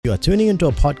You are tuning into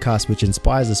a podcast which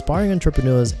inspires aspiring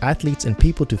entrepreneurs, athletes, and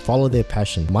people to follow their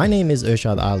passion. My name is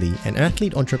Irshad Ali, an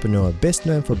athlete entrepreneur best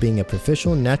known for being a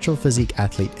professional natural physique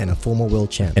athlete and a former world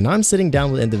champ. And I'm sitting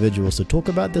down with individuals to talk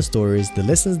about their stories, the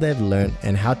lessons they've learned,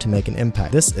 and how to make an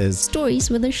impact. This is Stories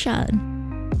with Irshad.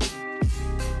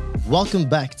 Welcome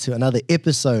back to another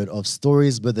episode of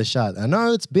Stories with Irshad. I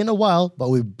know it's been a while, but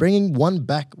we're bringing one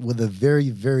back with a very,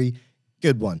 very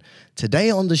good one.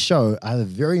 Today on the show, I have a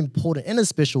very important and a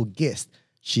special guest.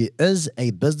 She is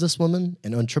a businesswoman,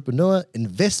 an entrepreneur,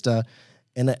 investor,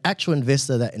 and an actual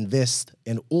investor that invests,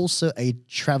 and also a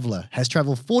traveler. Has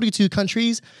traveled 42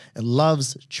 countries and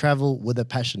loves travel with a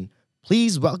passion.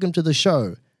 Please welcome to the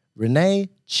show, Renay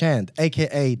Chand,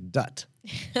 aka Dut.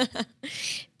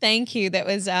 Thank you. That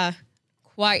was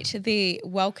quite the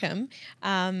welcome,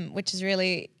 which is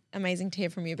really amazing to hear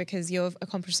from you because you've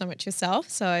accomplished so much yourself.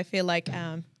 So I feel like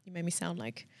you made me sound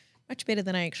like much better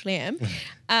than I actually am.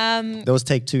 That was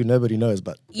take two. Nobody knows,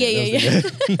 but yeah.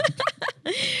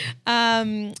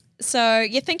 So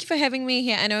thank you for having me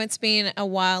here. I know it's been a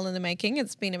while in the making.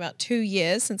 It's been about 2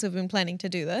 years since we've been planning to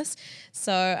do this.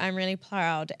 So I'm really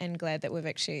proud and glad that we've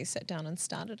actually sat down and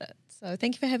started it. So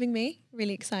thank you for having me.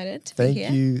 Really excited to be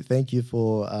here. Thank you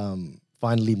for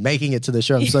finally making it to the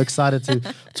show. I'm so excited to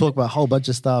talk about a whole bunch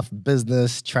of stuff: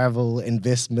 business, travel,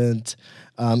 investment,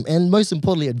 and most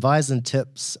importantly, advice and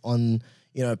tips on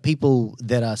people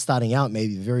that are starting out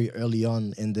maybe very early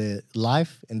on in their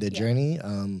life, in their journey.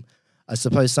 I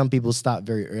suppose some people start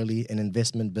very early in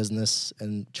investment, business,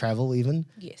 and travel even.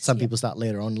 Yes, some people start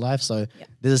later on in life. So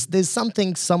there's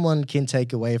something someone can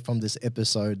take away from this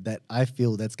episode that I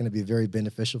feel that's going to be very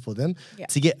beneficial for them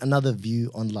to get another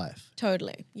view on life.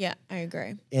 Totally. Yeah, I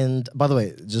agree. And by the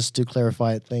way, just to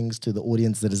clarify things to the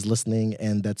audience that is listening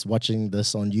and that's watching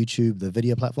this on YouTube, the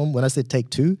video platform, when I said take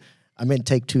two, I meant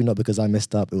take two, not because I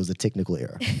messed up. It was a technical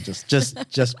error.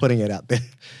 just putting it out there.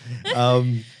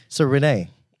 So Renay,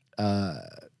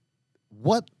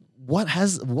 what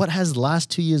has the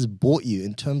last 2 years brought you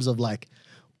in terms of like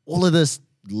all of this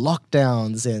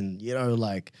lockdowns and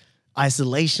like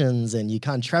isolations and you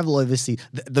can't travel overseas?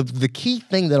 The key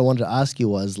thing that I wanted to ask you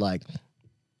was like,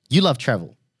 you love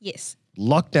travel. Yes.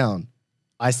 Lockdown,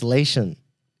 isolation,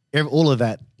 all of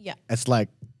that. Yeah. It's like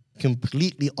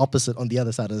completely opposite on the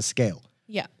other side of the scale.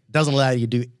 Yeah. Doesn't allow you to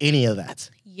do any of that.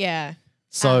 Yeah.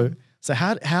 So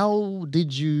how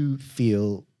did you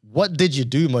feel? What did you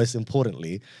do most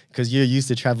importantly? Because you're used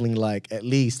to traveling like at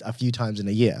least a few times in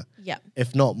a year. Yeah.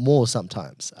 If not more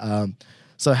sometimes.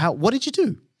 So what did you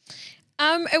do?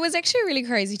 It was actually a really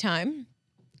crazy time.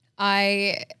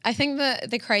 I think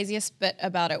the craziest bit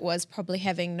about it was probably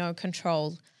having no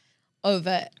control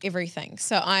over everything.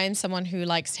 So I am someone who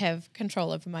likes to have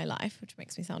control over my life, which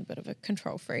makes me sound a bit of a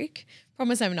control freak.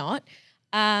 Promise I'm not.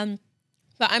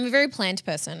 But I'm a very planned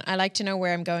person. I like to know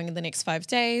where I'm going in the next 5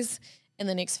 days, in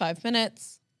the next 5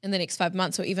 minutes, in the next 5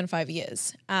 months, or even 5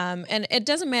 years. And it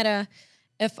doesn't matter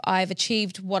if I've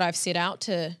achieved what I've set out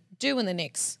to do in the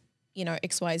next,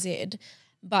 X, Y, Z.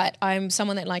 But I'm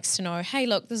someone that likes to know, hey,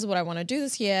 look, this is what I want to do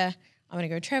this year. I want to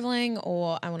go traveling,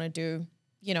 or I want to do,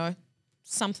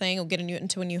 something, or get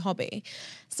into a new hobby.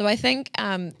 So I think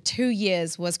 2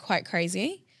 years was quite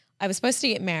crazy. I was supposed to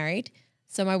get married,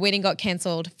 so my wedding got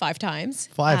cancelled 5 times.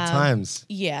 5 times?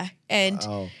 Yeah. And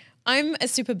wow. I'm a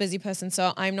super busy person,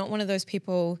 so I'm not one of those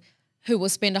people who will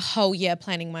spend a whole year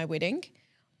planning my wedding.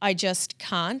 I just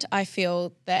can't. I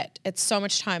feel that it's so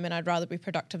much time and I'd rather be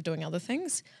productive doing other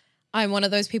things. I'm one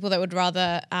of those people that would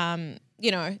rather,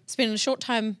 spend a short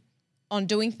time on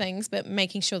doing things, but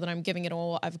making sure that I'm giving it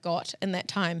all I've got in that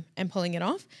time and pulling it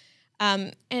off.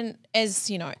 And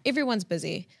as everyone's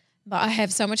busy, but I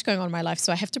have so much going on in my life,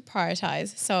 so I have to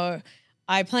prioritize. So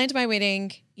I planned my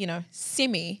wedding,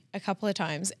 a couple of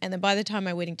times. And then by the time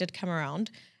my wedding did come around,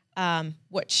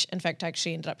 which in fact I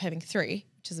actually ended up having 3,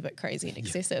 which is a bit crazy and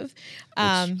excessive.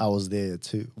 I was there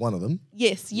too, one of them.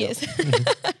 Yes.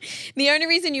 The only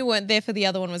reason you weren't there for the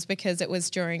other one was because it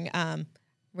was during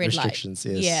red restrictions,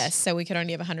 light. yes. Yeah, so we could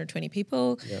only have 120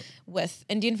 people. Yep. With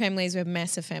Indian families, we have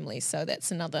massive families, so that's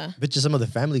another. But just some of the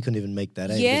family couldn't even make that.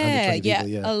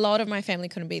 Yeah. A lot of my family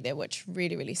couldn't be there, which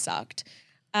really, really sucked.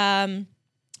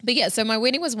 But yeah, so my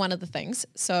wedding was one of the things.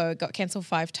 So it got cancelled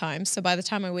 5 times. So by the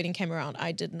time my wedding came around,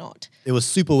 I did not. It was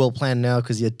super well planned now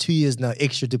because you had 2 years now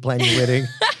extra to plan your wedding.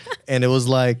 And it was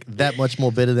like that much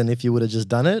more better than if you would have just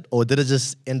done it? Or did it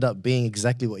just end up being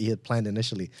exactly what you had planned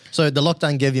initially? So the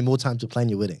lockdown gave you more time to plan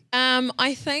your wedding?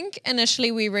 I think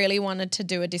initially we really wanted to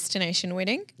do a destination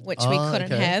wedding, which we couldn't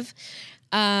have.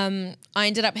 I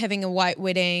ended up having a white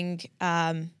wedding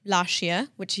last year,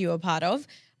 which you were part of.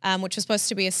 which was supposed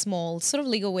to be a small sort of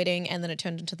legal wedding, and then it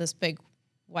turned into this big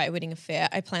white wedding affair.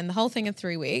 I planned the whole thing in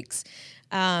 3 weeks.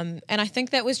 And I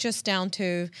think that was just down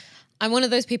to, I'm one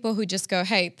of those people who just go,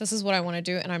 hey, this is what I want to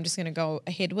do, and I'm just going to go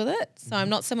ahead with it. So I'm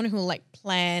not someone who will like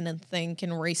plan and think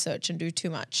and research and do too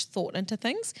much thought into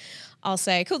things. I'll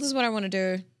say, cool, this is what I want to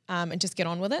do, and just get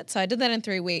on with it. So I did that in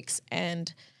 3 weeks,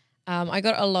 and I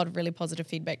got a lot of really positive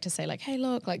feedback to say like, hey,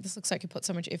 look, like this looks like you put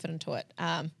so much effort into it.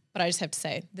 But I just have to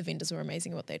say the vendors were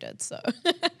amazing at what they did. So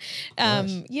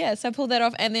yeah, so I pulled that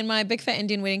off. And then my Big Fat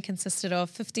Indian wedding consisted of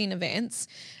 15 events,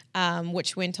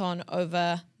 which went on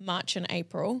over March and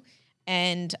April.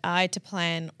 And I had to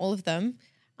plan all of them.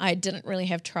 I didn't really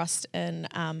have trust in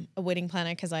a wedding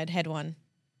planner because I'd had one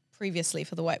previously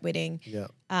for the white wedding. Yeah.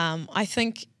 I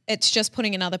think it's just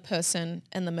putting another person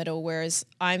in the middle, whereas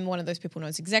I'm one of those people who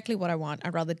knows exactly what I want.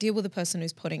 I'd rather deal with the person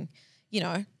who's putting,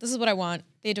 this is what I want.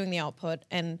 They're doing the output,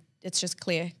 and it's just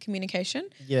clear communication.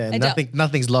 Yeah,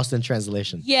 nothing's lost in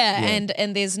translation. Yeah,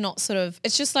 and there's not sort of,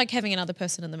 it's just like having another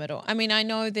person in the middle. I mean, I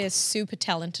know they're super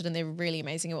talented and they're really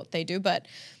amazing at what they do, but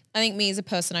I think me as a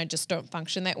person, I just don't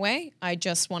function that way. I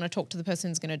just want to talk to the person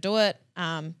who's going to do it.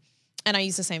 And I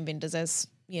use the same vendors as,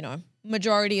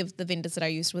 majority of the vendors that I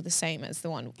used were the same as the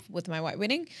one with my white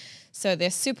wedding. So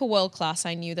they're super world class.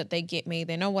 I knew that they get me.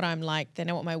 They know what I'm like. They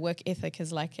know what my work ethic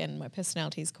is like, and my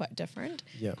personality is quite different.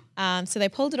 Yeah. So they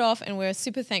pulled it off, and we're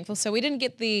super thankful. So we didn't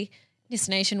get the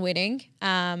destination wedding.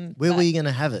 Where were you going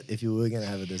to have it if you were going to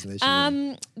have a destination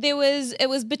wedding? It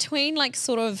was between like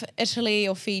sort of Italy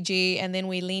or Fiji, and then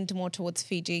we leaned more towards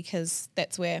Fiji because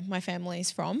that's where my family's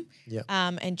from. Yeah.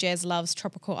 And Jazz loves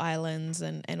tropical islands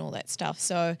and all that stuff.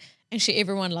 So actually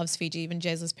everyone loves Fiji, even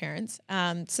Jazz's parents.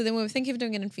 So then we were thinking of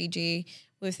doing it in Fiji.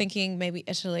 We were thinking maybe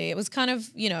Italy. It was kind of,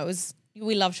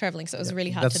 we love traveling, so it was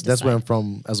really hard to decide. That's where I'm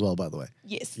from as well, by the way.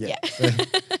 Yes, yeah.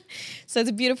 So it's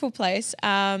a beautiful place.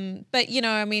 But,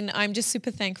 I'm just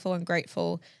super thankful and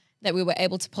grateful that we were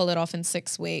able to pull it off in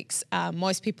 6 weeks.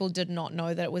 Most people did not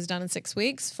know that it was done in 6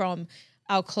 weeks, from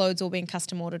our clothes all being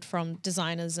custom ordered from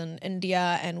designers in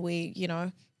India, and we,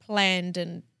 planned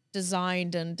and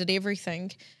designed and did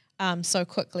everything so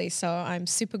quickly. So I'm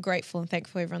super grateful and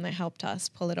thankful for everyone that helped us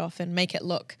pull it off and make it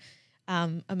look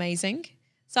amazing.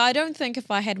 So I don't think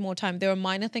if I had more time, there were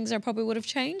minor things I probably would have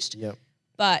changed. Yep.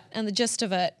 But in the gist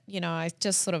of it, I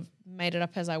just sort of made it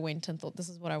up as I went and thought, this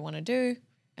is what I want to do.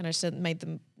 And I just made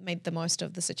the most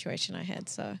of the situation I had.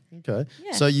 So okay.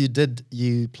 Yeah. So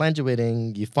you planned your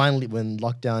wedding, you finally, when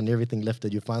lockdown and everything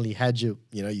lifted, you finally had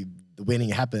the wedding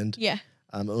happened. Yeah.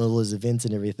 All those events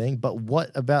and everything. But what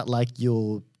about like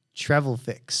your travel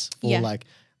fix for like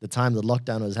the time the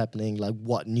lockdown was happening? Like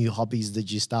what new hobbies did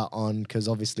you start on? Because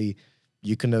obviously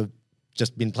you couldn't have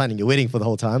just been planning your wedding for the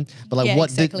whole time. But like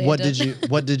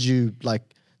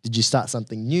did you start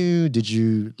something new? Did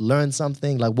you learn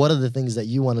something? Like what are the things that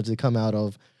you wanted to come out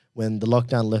of when the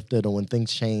lockdown lifted, or when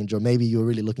things changed, or maybe you were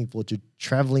really looking forward to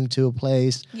traveling to a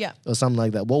place or something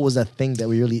like that? What was that thing that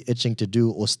we're really itching to do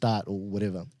or start or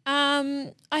whatever?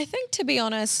 I think, to be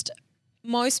honest,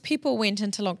 most people went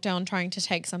into lockdown trying to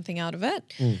take something out of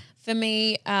it. For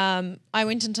me, I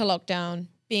went into lockdown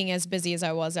being as busy as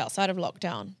I was outside of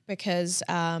lockdown, because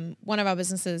one of our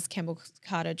businesses, Campbell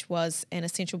Cartage, was an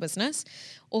essential business.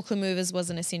 Auckland Movers was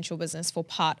an essential business for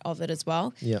part of it as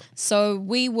well. Yeah. So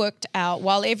we worked out,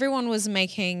 while everyone was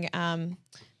making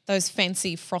those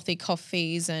fancy frothy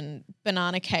coffees and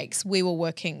banana cakes, we were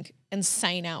working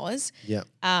insane hours. Yeah.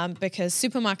 Because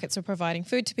supermarkets were providing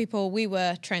food to people. We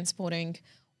were transporting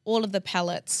all of the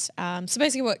pallets. So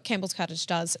basically what Campbell's Cartage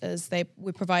does is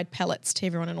we provide pallets to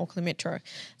everyone in Auckland Metro.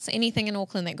 So anything in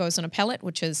Auckland that goes on a pallet,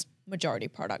 which is majority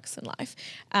products in life,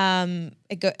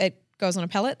 it goes on a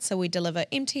pallet. So we deliver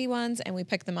empty ones and we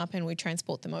pick them up and we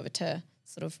transport them over to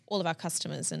sort of all of our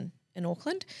customers in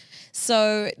Auckland.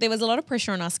 So there was a lot of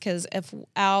pressure on us, because if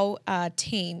our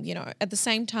team, at the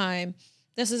same time,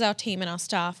 this is our team and our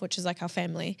staff, which is like our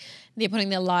family, they're putting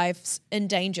their lives in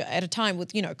danger at a time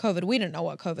with, COVID. We didn't know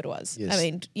what COVID was. Yes. I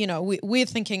mean, we're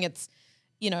thinking it's,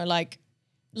 like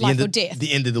life or death.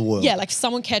 The end of the world. Yeah, like if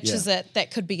someone catches it,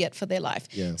 that could be it for their life.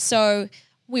 Yeah. So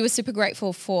we were super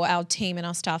grateful for our team and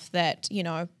our staff that,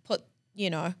 put,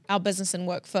 our business and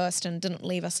work first and didn't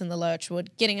leave us in the lurch. We're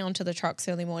getting onto the trucks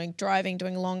early morning, driving,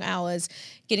 doing long hours,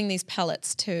 getting these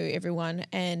pallets to everyone,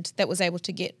 and that was able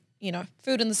to get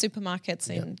food in the supermarkets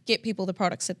and get people the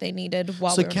products that they needed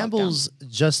while we were in Campbell's lockdown.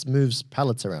 just moves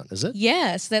pallets around, is it?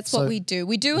 Yes, that's what we do.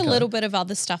 We do a little bit of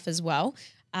other stuff as well.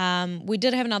 We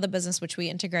did have another business which we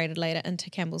integrated later into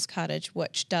Campbell's Cottage,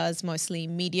 which does mostly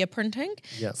media printing.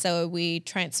 Yeah. So we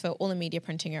transfer all the media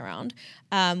printing around.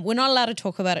 We're not allowed to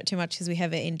talk about it too much because we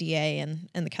have an NDA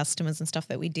and the customers and stuff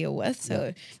that we deal with.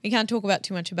 So we can't talk about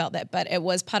too much about that. But it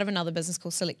was part of another business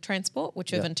called Select Transport,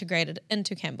 which we've integrated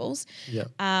into Campbell's.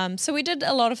 Yeah. So we did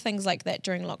a lot of things like that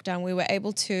during lockdown. We were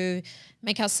able to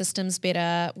make our systems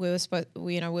better. We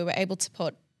were able to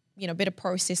put better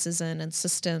processes in and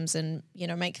systems and,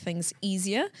 make things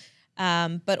easier.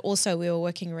 But also we were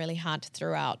working really hard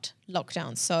throughout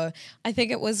lockdown. So I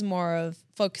think it was more of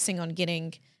focusing on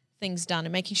getting things done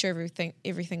and making sure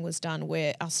everything was done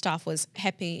where our staff was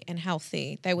happy and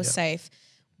healthy. They were safe.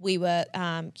 We were,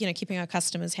 keeping our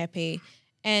customers happy.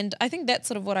 And I think that's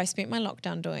sort of what I spent my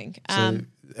lockdown doing. So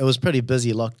it was pretty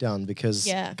busy lockdown because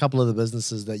Yeah. a couple of the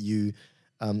businesses that you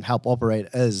help operate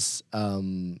as,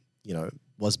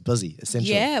 was busy,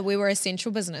 essentially. Yeah, we were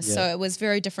essential business. Yeah. So it was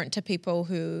very different to people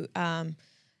who,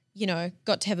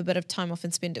 got to have a bit of time off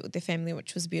and spend it with their family,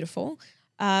 which was beautiful.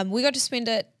 We got to spend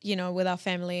it, with our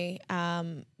family.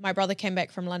 My brother came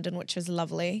back from London, which was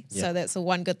lovely. Yeah. So that's the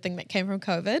one good thing that came from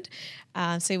COVID.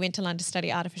 So he went to London to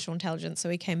study artificial intelligence. So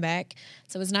he came back.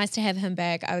 So it was nice to have him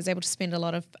back. I was able to spend a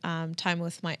lot of time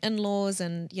with my in-laws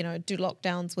and, do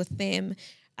lockdowns with them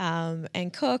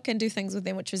and cook and do things with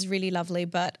them, which was really lovely.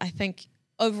 But I think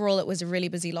overall it was a really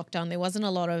busy lockdown. There wasn't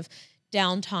a lot of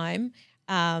downtime.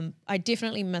 I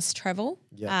definitely miss travel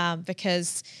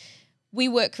because we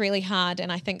work really hard,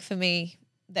 and I think for me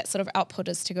that sort of output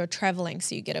is to go traveling,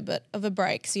 so you get a bit of a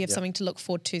break, so you have something to look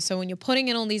forward to. So when you're putting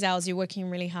in all these hours, you're working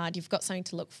really hard, you've got something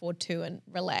to look forward to and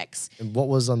relax. And what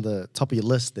was on the top of your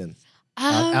list then?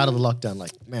 Out of the lockdown,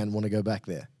 like, man, want to go back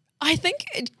there. I think,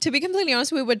 to be completely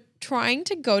honest, we were trying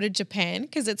to go to Japan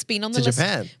because it's been on the list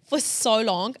for so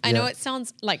long. I know it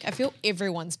sounds like, I feel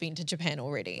everyone's been to Japan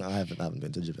already. No, I haven't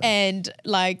been to Japan.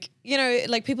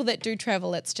 And people that do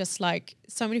travel, it's just like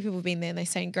so many people have been there and they're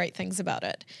saying great things about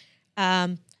it.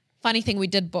 Funny thing, we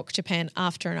did book Japan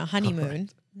after our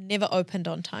honeymoon, never opened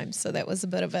on time. So that was a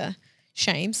bit of a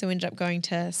shame. So we ended up going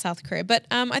to South Korea. But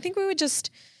I think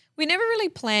we never really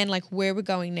planned like where we're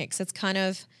going next. It's kind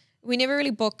of, we never really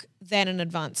book that in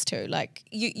advance too. Like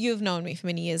you've known me for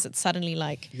many years. It's suddenly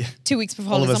like 2 weeks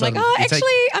before holidays, I'm like,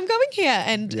 I'm going here.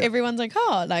 And everyone's like,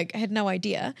 I had no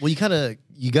idea. Well,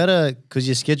 you gotta, because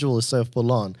your schedule is so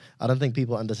full on. I don't think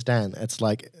people understand. It's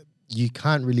like you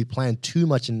can't really plan too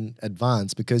much in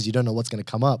advance because you don't know what's going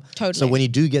to come up. Totally. So when you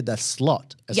do get that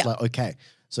slot, it's like, okay,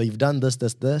 so you've done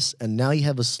this, and now you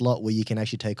have a slot where you can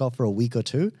actually take off for a week or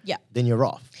two. Yeah. Then you're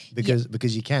off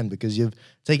because you've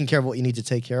taken care of what you need to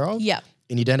take care of. Yeah.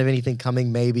 And you don't have anything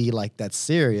coming maybe like that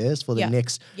serious for the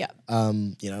next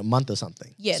month or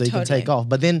something. Yeah, so you can take off.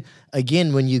 But then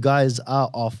again, when you guys are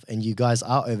off and you guys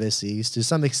are overseas, to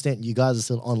some extent you guys are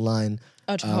still online.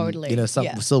 Oh, totally.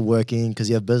 Still working because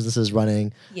you have businesses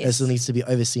running. Yes. It still needs to be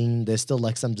overseen. There's still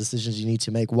like some decisions you need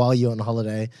to make while you're on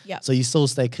holiday. Yeah. So you still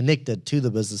stay connected to the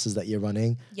businesses that you're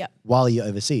running while you're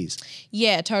overseas.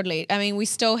 Yeah, totally. I mean, we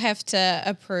still have to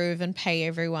approve and pay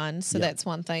everyone. So that's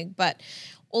one thing. But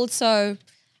also,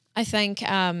 I think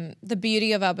the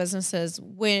beauty of our business is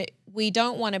we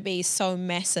don't want to be so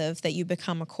massive that you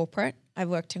become a corporate. I've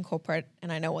worked in corporate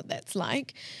and I know what that's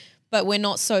like. But we're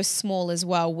not so small as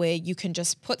well where you can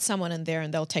just put someone in there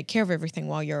and they'll take care of everything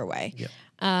while you're away. Yeah.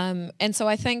 And so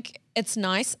I think it's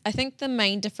nice. I think the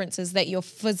main difference is that you're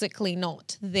physically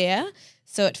not there,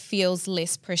 so it feels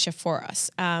less pressure for us.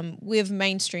 We've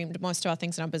mainstreamed most of our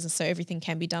things in our business, so everything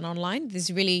can be done online. There's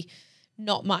really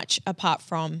not much apart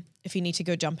from if you need to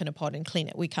go jump in a pod and clean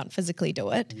it, we can't physically do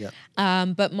it. Yeah.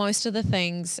 But most of the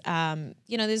things,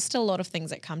 there's still a lot of things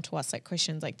that come to us, like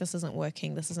questions like this isn't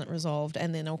working, this isn't resolved,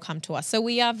 and then they'll come to us. So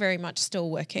we are very much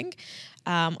still working.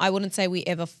 I wouldn't say we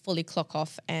ever fully clock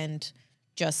off and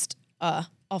just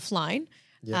offline.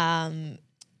 Yeah.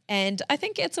 And I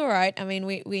think it's all right. I mean,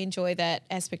 we enjoy that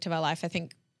aspect of our life. I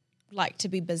think like to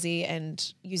be busy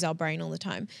and use our brain all the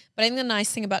time. But I think the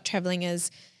nice thing about traveling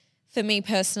is, for me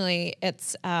personally,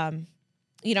 it's, I'm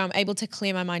able to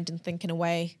clear my mind and think in a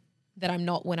way that I'm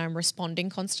not when I'm responding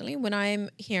constantly. When I'm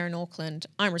here in Auckland,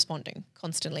 I'm responding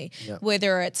constantly,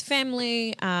 whether it's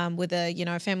family,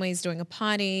 whether, family's doing a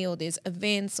party or there's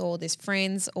events or there's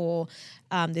friends or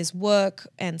there's work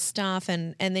and stuff.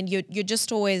 And then you're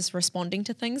just always responding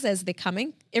to things as they're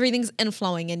coming. Everything's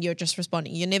inflowing and you're just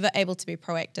responding. You're never able to be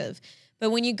proactive.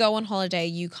 But when you go on holiday,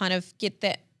 you kind of get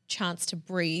that chance to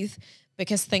breathe,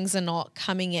 because things are not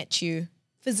coming at you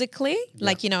physically.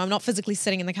 Like, I'm not physically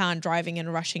sitting in the car and driving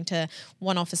and rushing to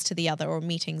one office to the other or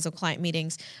meetings or client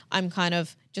meetings. I'm kind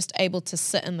of just able to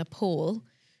sit in the pool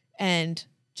and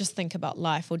just think about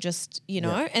life or just,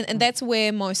 and that's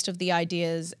where most of the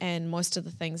ideas and most of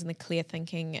the things and the clear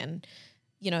thinking and,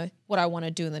 what I want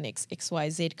to do in the next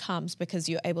XYZ comes, because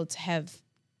you're able to have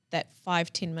that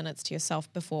 5-10 minutes to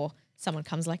yourself before someone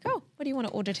comes like, oh, what do you want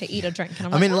to order to eat or drink?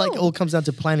 And I'm it all comes down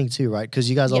to planning too, right? Because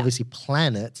you guys obviously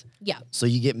plan it. Yeah. So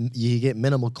you get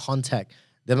minimal contact.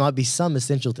 There might be some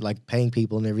essential to like paying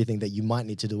people and everything that you might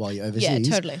need to do while you're overseas.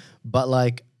 Yeah, totally. But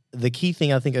like the key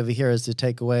thing I think over here is to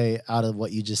take away out of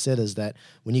what you just said is that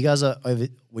when you guys are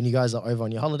over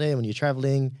on your holiday and when you're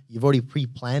traveling, you've already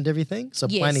pre-planned everything. So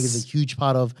planning is a huge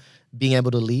part of being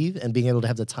able to leave and being able to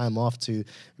have the time off to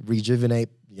rejuvenate,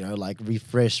 like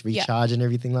refresh, recharge and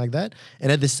everything like that.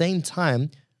 And at the same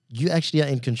time, you actually are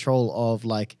in control of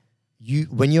like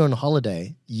when you're on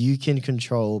holiday, you can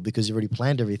control because you've already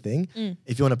planned everything.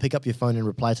 If you want to pick up your phone and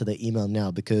reply to the email now,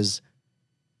 because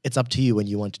it's up to you when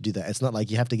you want to do that. It's not like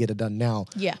you have to get it done now.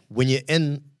 Yeah. When you're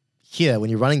in here,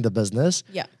 when you're running the business,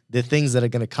 there are things that are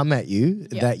going to come at you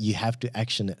that you have to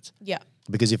action it. Yeah.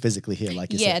 Because you're physically here,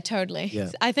 like you said. Yeah, totally. Yeah.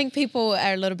 I think people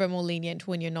are a little bit more lenient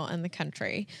when you're not in the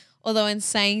country. Although in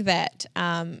saying that,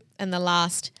 in the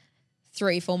last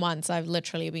 3-4 months, I've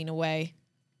literally been away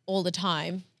all the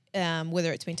time,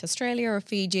 whether it's been to Australia or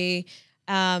Fiji.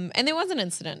 And there was an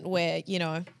incident where,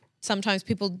 sometimes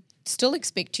people still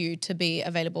expect you to be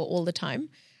available all the time.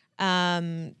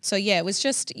 So yeah, it was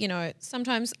just,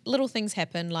 sometimes little things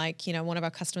happen, like, one of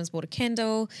our customers bought a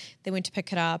candle, they went to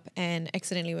pick it up and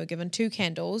accidentally were given 2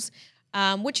 candles,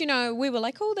 which, we were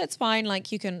like, oh, that's fine.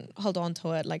 Like, you can hold on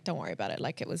to it. Like, don't worry about it.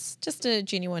 Like, it was just a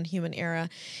genuine human error.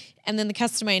 And then the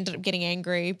customer ended up getting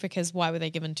angry because why were they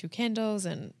given 2 candles?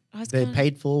 And I was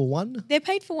paid for one? They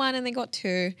paid for one and they got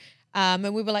 2.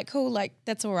 And we were like, cool, like,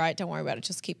 that's all right. Don't worry about it.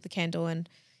 Just keep the candle. And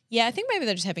yeah, I think maybe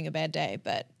they're just having a bad day.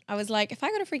 But I was like, if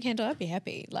I got a free candle, I'd be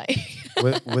happy. Like,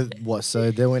 with what?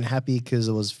 So they weren't happy because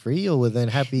it was free, or were they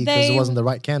happy because it wasn't the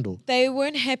right candle? They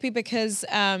weren't happy because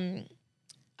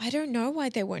I don't know why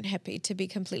they weren't happy, to be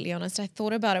completely honest. I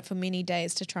thought about it for many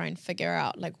days to try and figure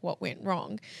out like what went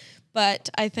wrong. But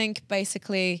I think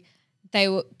basically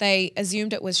they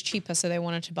assumed it was cheaper, so they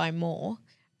wanted to buy more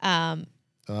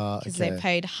because they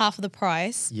paid half of the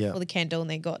price for the candle and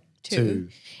they got 2.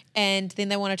 And then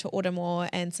they wanted to order more,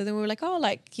 and so then we were like, oh,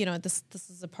 like, this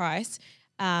is the price,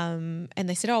 and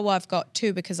they said, oh, well, I've got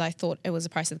 2 because I thought it was the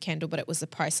price of the candle, but it was the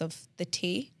price of the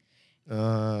tea.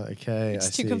 Okay. It's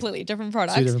 2 completely different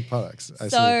products. 2 different products. I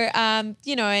see. And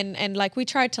like we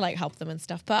tried to like help them and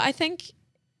stuff, but I think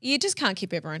you just can't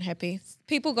keep everyone happy.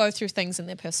 People go through things in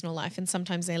their personal life and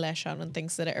sometimes they lash out on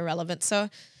things that are irrelevant. So,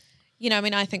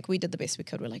 I think we did the best we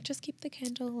could. We're like, just keep the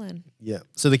candle and... Yeah.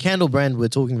 So the candle brand we're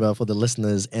talking about for the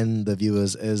listeners and the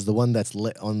viewers is the one that's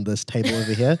lit on this table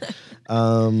over here.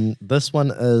 This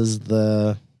one is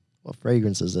what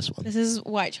fragrance is this one? This is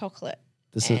white chocolate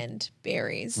and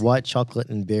berries. White chocolate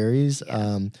and berries.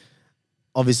 Yeah.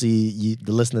 Obviously,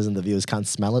 the listeners and the viewers can't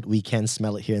smell it. We can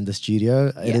smell it here in the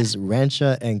studio. Yeah. It is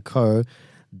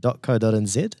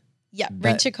rancherandco.co.nz. Yeah,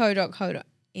 rancherco.co.nz.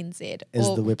 Is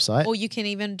the website. Or you can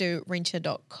even do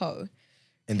rancher.co.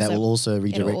 And that will also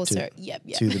redirect to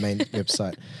the main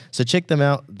website. So check them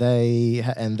out.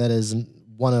 And that is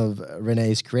one of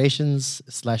Renay's creations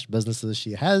 / businesses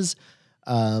she has.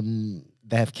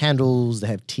 They have candles, they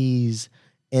have teas,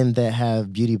 and they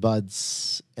have beauty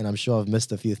buds. And I'm sure I've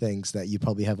missed a few things that you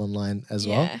probably have online as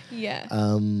well. Yeah.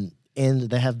 And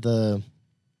they have the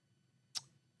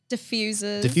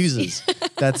diffusers.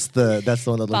 That's the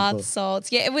one that bath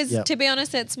salts. Yeah, it was, to be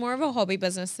honest, it's more of a hobby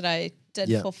business that I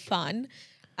did for fun.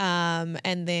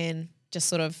 And then just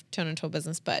sort of turn into a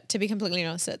business. But to be completely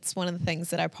honest, it's one of the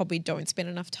things that I probably don't spend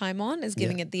enough time on, is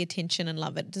giving it the attention and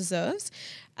love it deserves.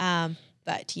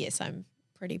 But yes, I'm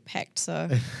pretty packed. So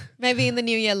maybe in the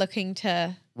new year looking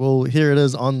to... Well, here it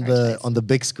is on the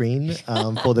big screen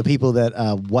for the people that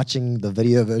are watching the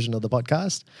video version of the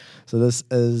podcast. So this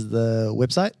is the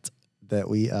website that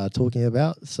we are talking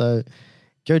about. So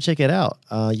go check it out.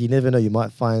 You never know, you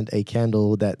might find a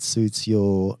candle that suits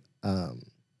your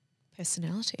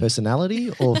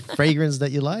personality or fragrance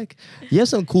that you like. You have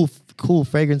some cool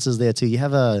fragrances there too. You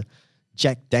have a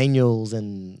Jack Daniel's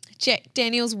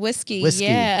whiskey.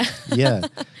 Yeah. Yeah.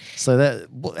 So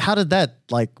how did that,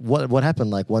 like, what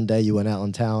happened? Like one day you went out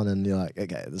on town and you're like,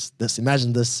 okay, this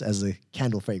imagine this as a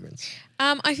candle fragrance.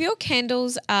 I feel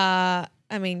candles are,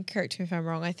 correct me if I'm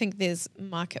wrong, I think there's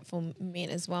market for men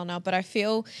as well now, but I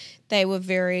feel they were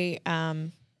very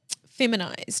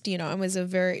feminized, and was a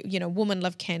very, women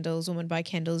love candles, women buy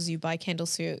candles, you buy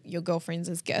candles to your girlfriends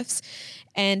as gifts,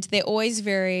 and they're always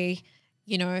very,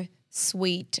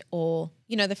 sweet, or,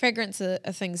 the fragrance are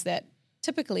things that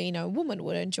typically, women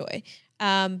would enjoy.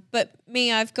 But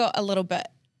me, I've got a little bit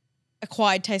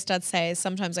acquired taste, I'd say.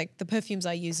 Sometimes like the perfumes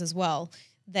I use as well,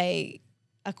 they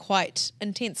are quite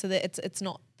intense, so that it's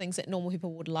not things that normal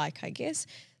people would like, I guess.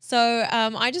 So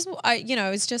I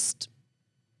was just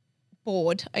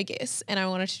bored, I guess, and I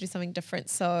wanted to do something different.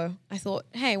 So I thought,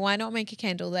 hey, why not make a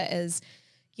candle that is,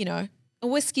 a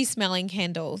whiskey smelling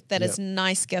candle that is a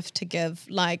nice gift to give.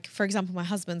 Like, for example, my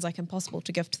husband's like impossible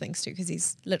to gift things to because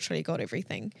he's literally got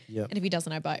everything. Yep. And if he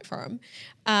doesn't, I buy it for him.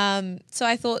 So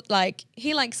I thought like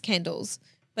he likes candles,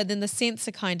 but then the scents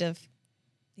are kind of,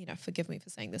 forgive me for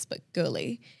saying this, but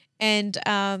girly. And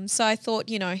so I thought,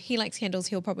 he likes candles,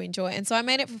 he'll probably enjoy it. And so I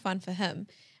made it for fun for him.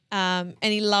 And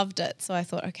he loved it. So I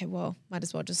thought, okay, well, might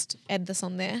as well just add this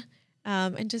on there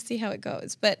and just see how it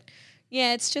goes. But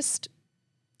yeah, it's just,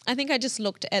 I think I just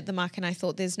looked at the market and I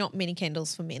thought there's not many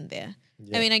candles for men there.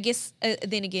 Yeah. I mean, I guess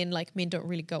then again, like men don't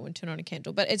really go and turn on a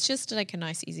candle, but it's just like a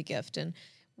nice, easy gift. And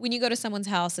when you go to someone's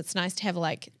house, it's nice to have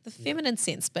like the feminine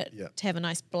sense, but to have a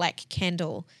nice black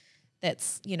candle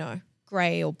that's,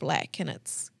 grey or black and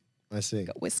it's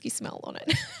got whiskey smell on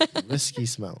it. Whiskey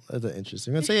smell. That's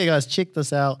interesting. So yeah, guys, check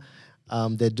this out.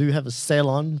 They do have a sale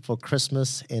on for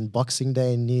Christmas and Boxing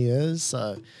Day and New Year's.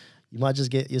 So you might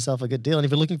just get yourself a good deal. And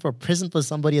if you're looking for a present for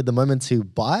somebody at the moment to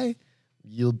buy,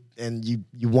 you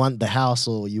want the house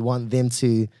or you want them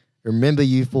to remember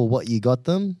you for what you got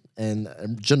them and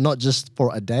not just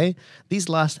for a day. These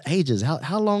last ages.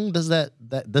 How long does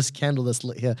this candle that's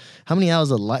lit here, how many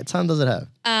hours of light time does it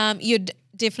have? You'd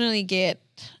definitely get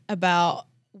about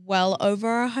well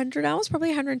over 100 hours, probably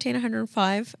 110,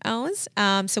 105 hours.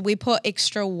 So we put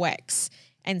extra wax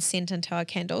and scent into our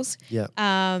candles. Yeah.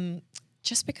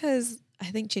 Just because I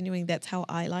think genuinely that's how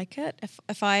I like it.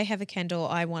 If I have a candle,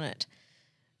 I want it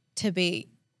to be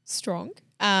strong.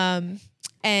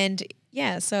 And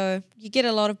yeah, so you get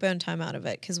a lot of burn time out of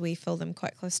it because we fill them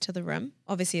quite close to the rim.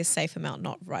 Obviously a safe amount,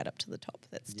 not right up to the top.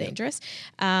 That's dangerous.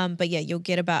 But yeah, you'll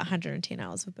get about 110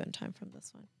 hours of burn time from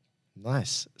this one.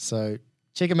 Nice. So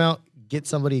check them out, get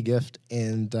somebody a gift,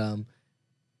 and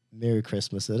Merry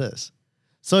Christmas it is.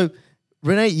 So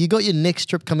Renay, you got your next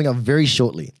trip coming up very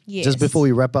shortly. Yes. Just before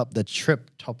we wrap up the trip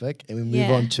topic and we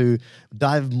move on to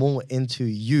dive more into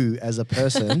you as a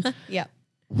person. Yeah.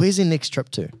 Where's your next trip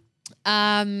to?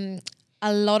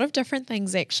 A lot of different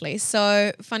things actually.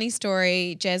 So funny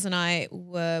story, Jazz and I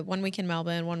were 1 week in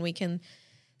Melbourne, 1 week in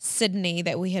Sydney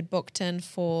that we had booked in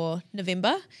for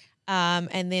November.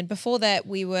 And then before that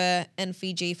we were in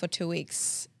Fiji for 2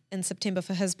 weeks in September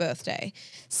for his birthday.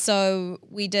 So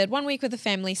we did 1 week with the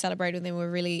family, celebrated, and then we were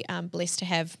really blessed to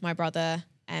have my brother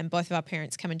and both of our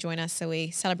parents come and join us. So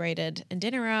we celebrated in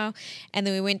Denarau, and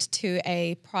then we went to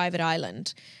a private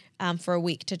island for a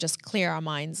week to just clear our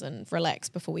minds and relax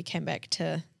before we came back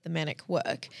to the manic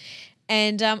work.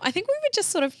 And I think we were just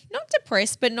sort of not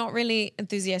depressed, but not really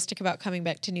enthusiastic about coming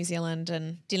back to New Zealand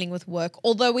and dealing with work.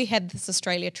 Although we had this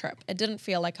Australia trip, it didn't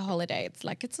feel like a holiday. It's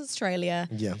like it's Australia.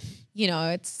 Yeah.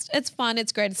 It's fun,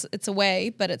 it's great, it's away,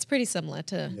 but it's pretty similar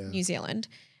to New Zealand.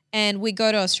 And we go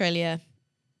to Australia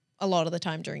a lot of the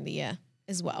time during the year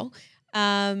as well.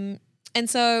 And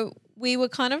so we were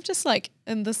kind of just like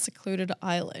in this secluded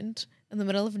island in the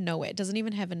middle of nowhere. It doesn't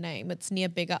even have a name. It's near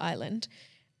Bigger Island.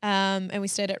 And we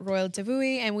stayed at Royal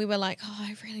Davui, and we were like, oh,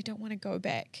 I really don't want to go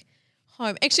back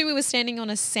home. Actually, we were standing on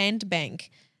a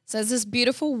sandbank. So it's this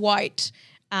beautiful white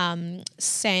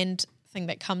sand thing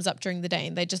that comes up during the day,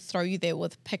 and they just throw you there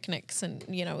with picnics and,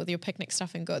 with your picnic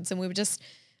stuff and goods. And we were just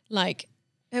like,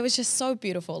 it was just so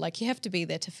beautiful. Like you have to be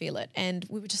there to feel it. And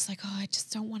we were just like, oh, I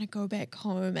just don't want to go back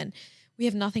home. And we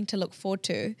have nothing to look forward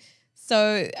to.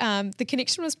 So the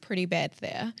connection was pretty bad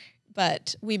there.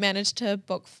 But we managed to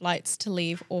book flights to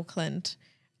leave Auckland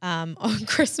on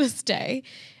Christmas Day.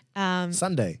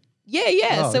 Sunday?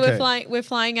 Yeah. Oh, so okay. we're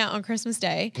flying out on Christmas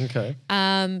Day. Okay.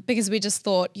 Because we just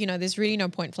thought, there's really no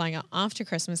point flying out after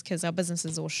Christmas because our business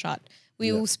is all shut.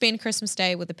 We will spend Christmas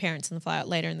Day with the parents and the fly out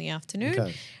later in the afternoon.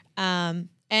 Okay.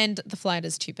 And the flight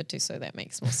is cheaper too, so that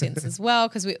makes more sense as well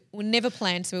because we never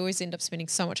planned, so we always end up spending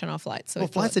so much on our flights. So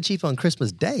flights are cheaper on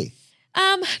Christmas Day.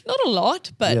 Not a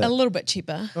lot, but a little bit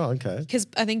cheaper. Oh, okay. Because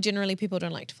I think generally people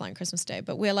don't like to fly on Christmas Day,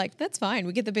 but we're like, that's fine.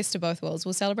 We get the best of both worlds.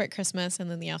 We'll celebrate Christmas and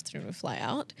then the afternoon we fly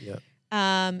out. Yeah.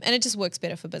 And it just works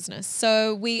better for business.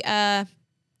 So we are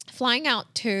flying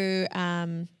out to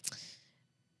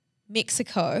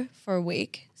Mexico for a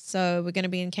week. So we're going to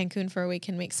be in Cancun for a week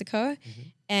in Mexico. Mm-hmm.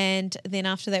 And then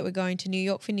after that, we're going to New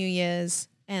York for New Year's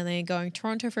and then going to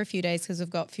Toronto for a few days because we've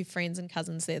got a few friends and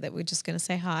cousins there that we're just going to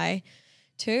say hi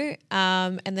to.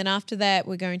 And then after that,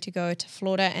 we're going to go to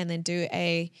Florida and then do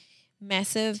a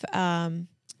massive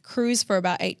cruise for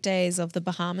about 8 days of the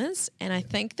Bahamas. And I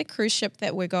think the cruise ship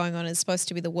that we're going on is supposed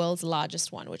to be the world's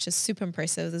largest one, which is super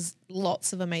impressive. There's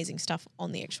lots of amazing stuff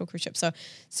on the actual cruise ship. So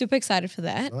super excited for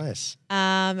that. Nice.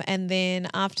 And then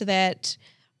after that,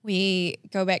 we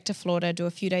go back to Florida, do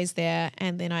a few days there.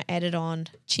 And then I added on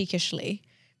cheekishly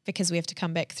because we have to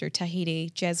come back through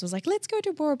Tahiti. Jazz was like, let's go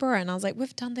to Bora Bora. And I was like,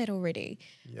 we've done that already.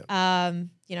 Yep.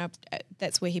 You know,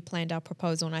 that's where he planned our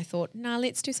proposal. And I thought, nah,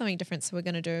 let's do something different. So we're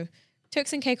going to do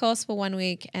Turks and Caicos for 1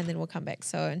 week and then we'll come back.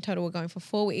 So in total, we're going for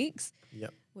 4 weeks,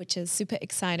 Yep. which is super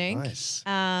exciting. Nice.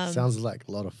 Sounds like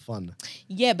a lot of fun.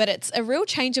 Yeah, but it's a real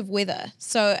change of weather.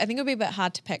 So I think it'll be a bit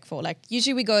hard to pack for. Like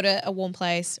usually we go to a warm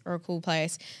place or a cool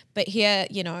place. But here,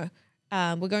 you know,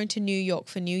 we're going to New York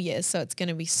for New Year's. So it's going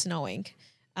to be snowing.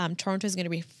 Toronto's going to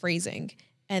be freezing.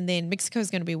 And then Mexico's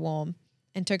going to be warm.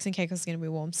 And Turks and Caicos is going to be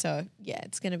warm. So yeah,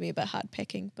 it's going to be a bit hard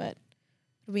packing. But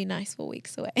it'll be nice 4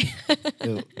 weeks away.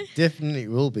 It definitely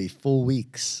will be 4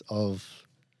 weeks of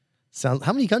sound.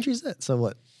 How many countries is that? So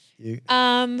what?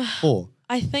 4.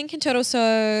 I think in total,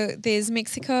 so there's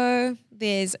Mexico,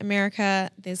 there's America,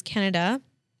 there's Canada,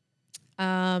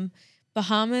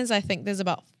 Bahamas. I think there's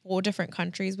about 4 different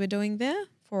countries we're doing there,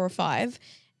 4 or 5,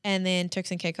 and then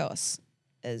Turks and Caicos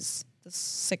is the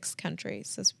 6th country.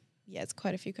 So it's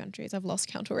quite a few countries. I've lost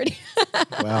count already.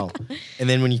 Wow. And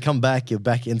then when you come back, you're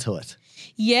back into it.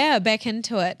 Yeah, back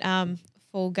into it.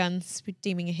 Full guns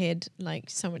steaming ahead, like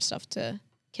so much stuff to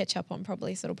catch up on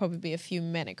probably. So it'll probably be a few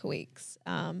manic weeks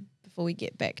before we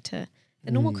get back to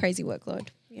the normal crazy workload.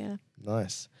 Yeah.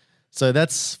 Nice. So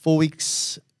that's 4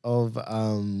 weeks of,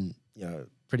 you know,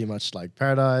 pretty much like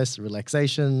paradise,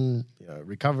 relaxation, you know,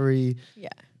 recovery. Yeah.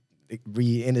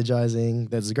 Re-energizing.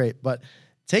 That's great. But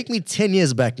take me 10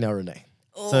 years back now, Renay.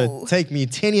 Oh. So take me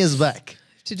 10 years back.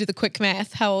 To do the quick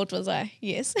math, how old was I?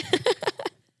 Yes.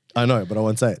 I know, but I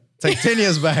won't say it. Take 10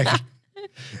 years back.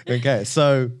 Okay,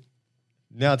 so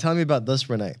now tell me about this,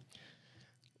 Renay.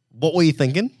 What were you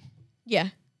thinking? Yeah.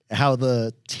 How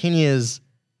the 10 years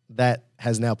that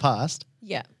has now passed,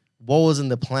 Yeah. what was in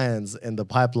the plans and the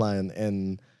pipeline,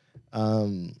 and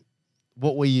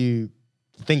what were you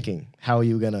thinking? How are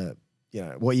you going to, you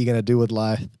know, what are you going to do with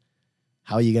life?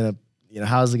 How are you going to, you know,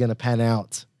 how is it going to pan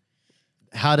out?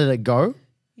 How did it go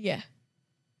Yeah.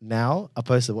 now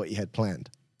opposed to what you had planned?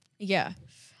 Yeah.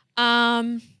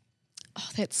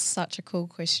 That's such a cool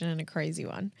question and a crazy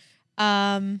one.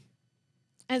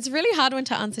 It's a really hard one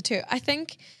to answer too. I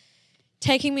think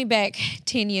taking me back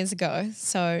 10 years ago,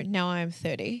 so now I'm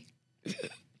 30,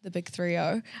 the big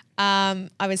 3-0,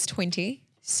 I was 20,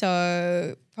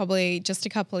 so probably just a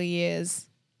couple of years,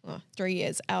 3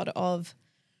 years out of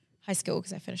high school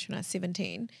because I finished when I was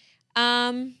 17.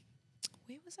 Where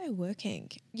was I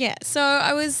working? Yeah, so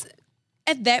I was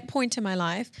at that point in my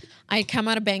life, I had come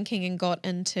out of banking and got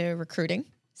into recruiting,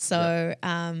 so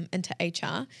into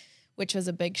HR, which was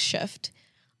a big shift.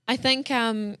 I think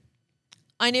I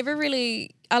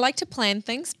like to plan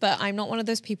things, but I'm not one of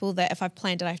those people that if I've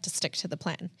planned it, I have to stick to the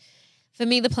plan. For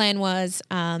me, the plan was,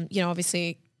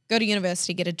 obviously go to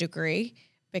university, get a degree,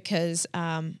 because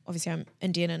obviously I'm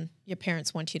Indian and your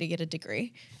parents want you to get a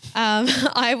degree.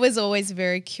 I was always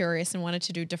very curious and wanted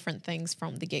to do different things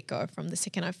from the get-go, from the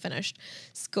second I finished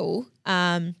school.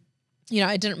 I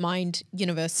didn't mind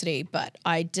university, but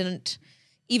I didn't,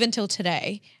 even till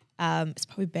today, it's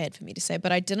probably bad for me to say,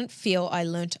 but I didn't feel I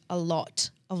learnt a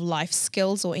lot of life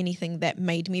skills or anything that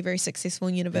made me very successful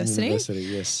in university. University,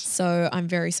 yes. So I'm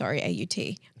very sorry, AUT.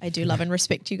 I do love and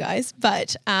respect you guys.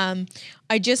 But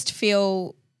I just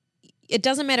feel it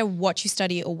doesn't matter what you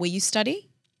study or where you study,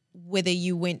 whether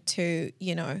you went to,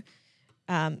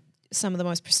 some of the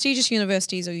most prestigious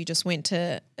universities or you just went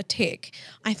to a tech.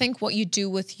 I think what you do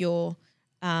with your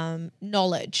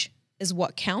knowledge is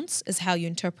what counts, is how you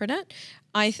interpret it.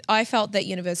 I felt that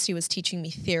university was teaching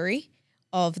me theory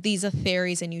of these are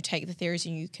theories and you take the theories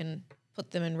and you can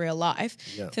put them in real life.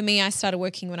 Yeah. For me, I started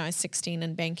working when I was 16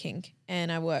 in banking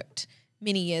and I worked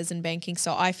many years in banking.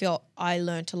 So I feel I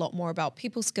learned a lot more about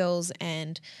people skills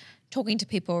and talking to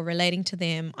people, relating to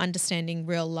them, understanding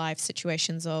real life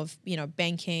situations of,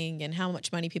 banking and how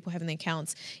much money people have in their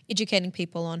accounts, educating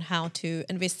people on how to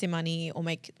invest their money or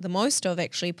make the most of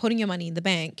actually putting your money in the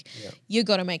bank. Yeah. You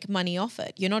got to make money off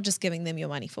it. You're not just giving them your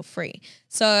money for free.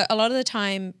 So a lot of the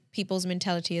time people's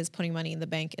mentality is putting money in the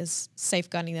bank is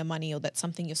safeguarding their money or that's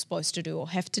something you're supposed to do or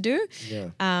have to do.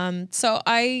 Yeah. So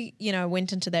I,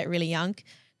 went into that really young.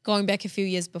 Going back a few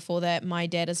years before that, my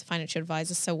dad is a financial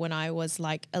advisor. So when I was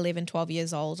like 11, 12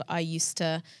 years old, I used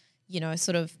to,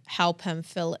 sort of help him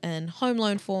fill in home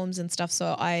loan forms and stuff.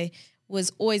 So I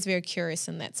was always very curious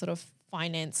in that sort of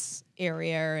finance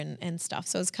area and stuff.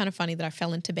 So it's kind of funny that I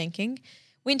fell into banking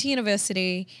went to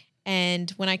university,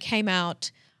 and when I came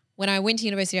out, when I went to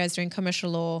university, I was doing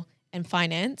commercial law and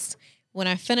finance. When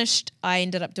I finished, I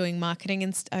ended up doing marketing,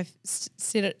 and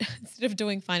instead of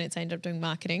doing finance, I ended up doing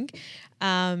marketing.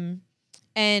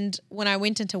 And when I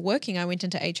went into working, I went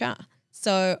into HR.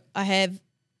 So I have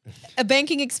a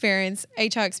banking experience,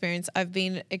 HR experience. I've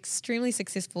been extremely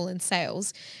successful in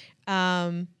sales,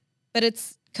 but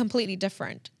it's completely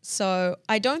different. So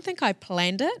I don't think I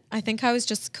planned it. I think I was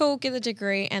just cool, get the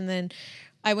degree, and then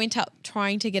I went out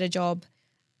trying to get a job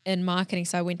in marketing.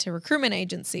 So I went to recruitment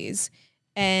agencies,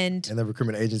 and the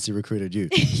recruitment agency recruited you.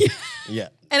 Yeah.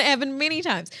 And it happened many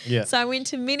times. Yeah. So I went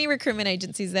to many recruitment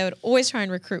agencies. They would always try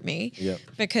and recruit me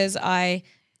because I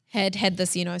had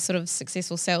this, sort of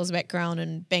successful sales background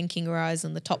and banking where I was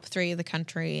in the top 3 of the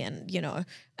country. And,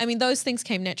 those things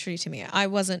came naturally to me. I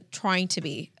wasn't trying to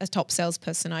be a top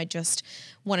salesperson. I just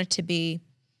wanted to be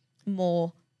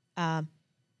more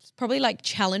probably like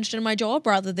challenged in my job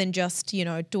rather than just,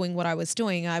 doing what I was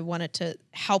doing. I wanted to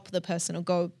help the person or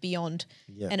go beyond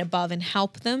and above and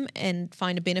help them and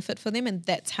find a benefit for them. And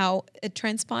that's how it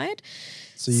transpired.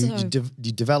 So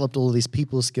you developed all these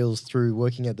people skills through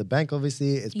working at the bank,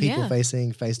 obviously. It's people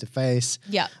facing, face to face.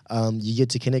 Yeah. You get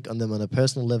to connect on them on a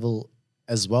personal level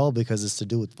as well because it's to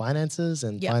do with finances,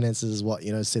 and finances is what,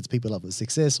 sets people up with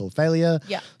success or failure.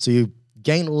 Yeah. So you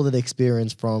gain all of the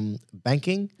experience from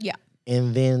banking. Yeah.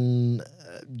 And then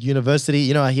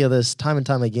university, I hear this time and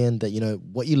time again that,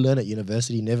 what you learn at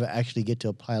university, you never actually get to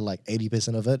apply like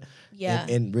 80% of it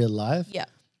in real life. Yeah.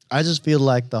 I just feel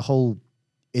like the whole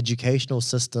educational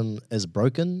system is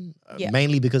broken,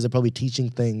 mainly because they're probably teaching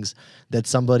things that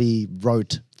somebody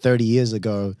wrote 30 years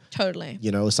ago. Totally.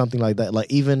 Or something like that.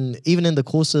 Like even in the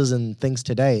courses and things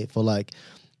today for like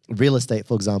real estate,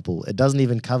 for example, it doesn't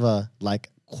even cover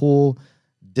like core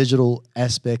digital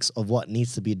aspects of what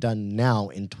needs to be done now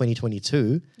in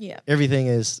 2022. Yeah. Everything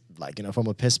is like, from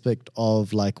a perspective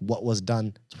of like what was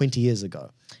done 20 years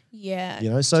ago.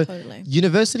 Yeah. So totally.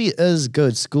 University is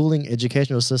good. Schooling,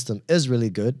 educational system is really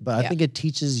good, but I think it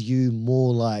teaches you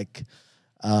more like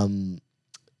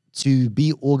to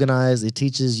be organized. It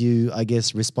teaches you, I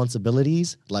guess,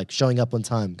 responsibilities, like showing up on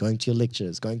time, going to your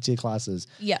lectures, going to your classes.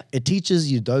 Yeah. It teaches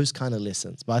you those kind of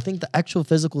lessons. But I think the actual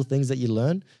physical things that you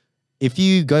learn, if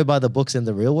you go by the books in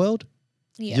the real world,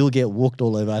 you'll get walked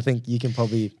all over. I think you can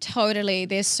probably... Totally.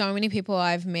 There's so many people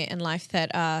I've met in life that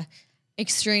are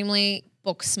extremely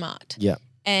book smart. Yeah.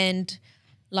 And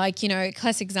like,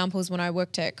 classic examples, when I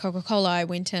worked at Coca-Cola, I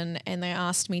went in and they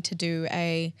asked me to do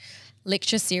a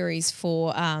lecture series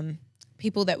for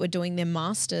people that were doing their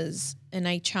masters in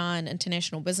HR and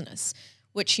international business,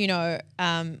 which,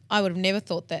 I would have never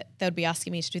thought that they would be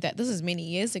asking me to do that. This is many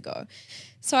years ago.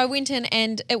 So I went in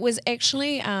and it was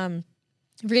actually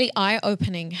really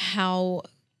eye-opening how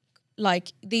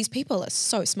like these people are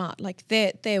so smart. Like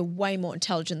they're way more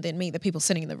intelligent than me, the people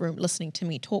sitting in the room listening to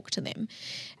me talk to them.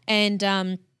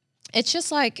 And it's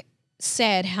just like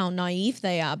sad how naive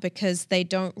they are because they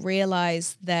don't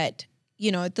realize that,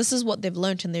 this is what they've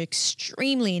learned and they're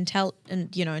extremely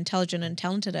intelligent and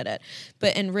talented at it.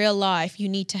 But in real life, you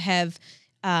need to have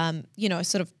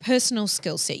sort of personal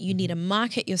skill set. You need to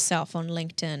market yourself on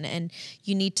LinkedIn and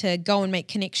you need to go and make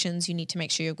connections. You need to make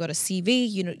sure you've got a CV.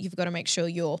 You've got to make sure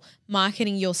you're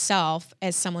marketing yourself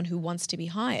as someone who wants to be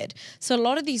hired. So a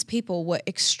lot of these people were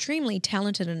extremely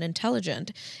talented and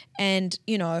intelligent and,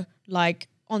 like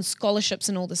on scholarships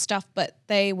and all this stuff, but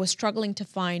they were struggling to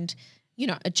find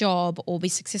a job or be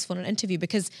successful in an interview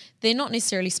because they're not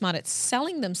necessarily smart at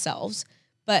selling themselves,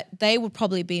 but they would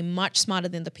probably be much smarter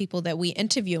than the people that we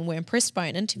interview and we're impressed by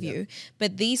an interview. Yeah.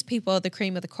 But these people are the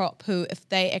cream of the crop who, if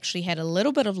they actually had a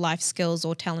little bit of life skills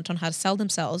or talent on how to sell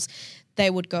themselves, they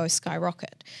would go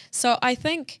skyrocket. So I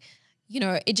think,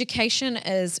 education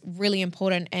is really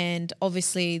important and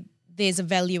obviously there's a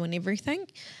value in everything,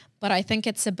 but I think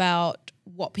it's about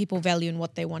what people value and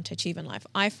what they want to achieve in life.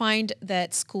 I find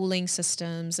that schooling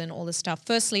systems and all this stuff,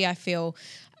 firstly, I feel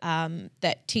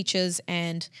that teachers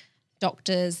and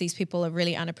doctors, these people are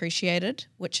really unappreciated,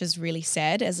 which is really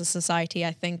sad as a society.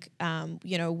 I think,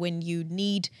 when you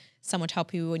need someone to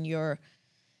help you when you're,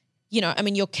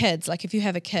 your kids, like if you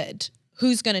have a kid,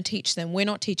 who's going to teach them? We're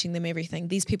not teaching them everything.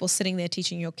 These people sitting there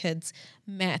teaching your kids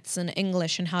maths and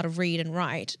English and how to read and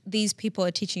write, these people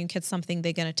are teaching your kids something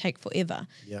they're going to take forever.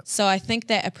 Yep. So I think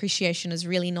that appreciation is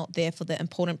really not there for the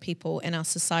important people in our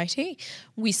society.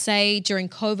 We say during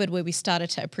COVID where we started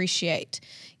to appreciate,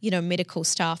 medical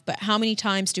staff, but how many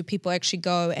times do people actually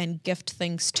go and gift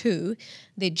things to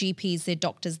their GPs, their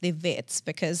doctors, their vets?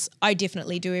 Because I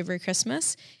definitely do every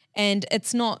Christmas. And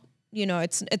it's not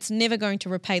it's never going to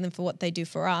repay them for what they do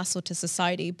for us or to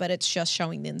society, but it's just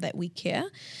showing them that we care.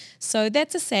 So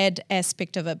that's a sad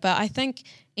aspect of it. But I think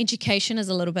education is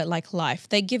a little bit like life.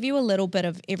 They give you a little bit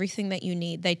of everything that you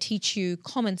need. They teach you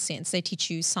common sense. They teach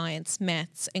you science,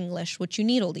 maths, English, which you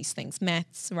need all these things,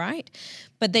 maths, right?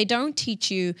 But they don't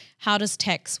teach you how does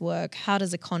tax work? How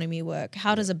does economy work?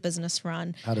 How does a business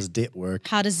run? How does debt work?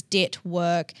 How does debt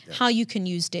work? Yeah. How you can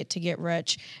use debt to get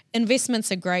rich.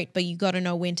 Investments are great, but you got to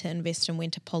know when to invest and when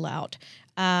to pull out.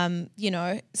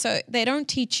 So they don't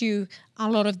teach you a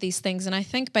lot of these things. And I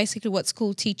think basically what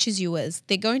school teaches you is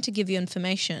they're going to give you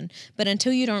information, but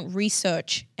until you don't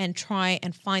research and try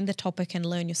and find the topic and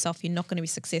learn yourself, you're not going to be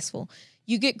successful.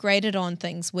 You get graded on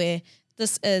things where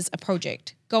this is a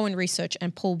project. Go and research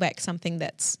and pull back something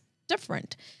that's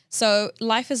different. So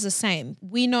life is the same.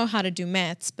 We know how to do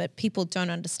maths, but people don't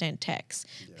understand tax.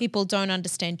 Yeah. People don't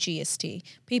understand GST.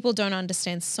 People don't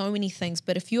understand so many things.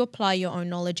 But if you apply your own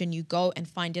knowledge and you go and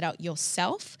find it out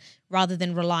yourself, rather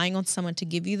than relying on someone to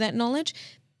give you that knowledge,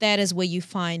 that is where you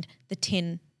find the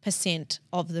 10%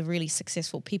 of the really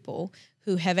successful people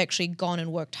who have actually gone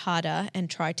and worked harder and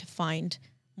tried to find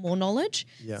more knowledge.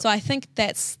 Yeah. So I think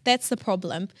that's the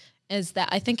problem. Is that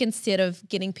I think instead of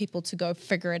getting people to go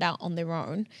figure it out on their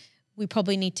own, we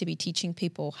probably need to be teaching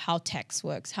people how tax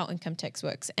works, how income tax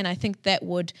works. And I think that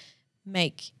would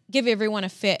give everyone a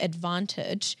fair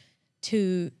advantage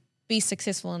to be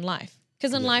successful in life.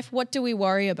 Because in life, what do we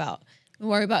worry about? We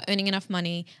worry about earning enough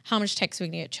money, how much tax we're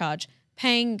going to get charged,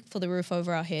 paying for the roof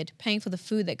over our head, paying for the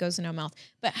food that goes in our mouth.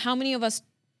 But how many of us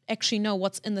actually know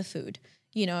what's in the food?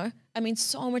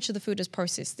 So much of the food is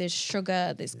processed. There's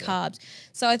sugar, there's carbs.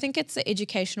 So I think it's the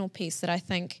educational piece that I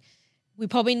think we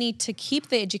probably need to keep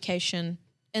the education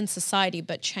in society,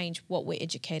 but change what we're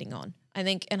educating on. I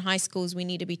think in high schools, we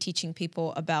need to be teaching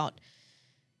people about,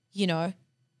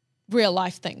 real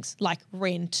life things like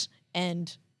rent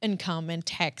and income and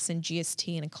tax and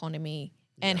GST and economy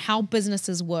and how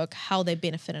businesses work, how they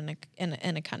benefit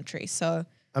in a country. So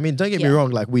I mean, don't get me wrong,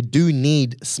 like we do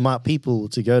need smart people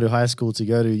to go to high school, to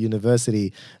go to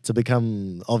university, to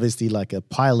become obviously like a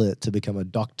pilot, to become a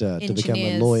doctor, to become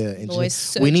a lawyer.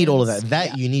 We need all of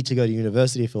that. You need to go to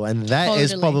university for. And that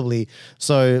is probably,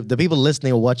 so the people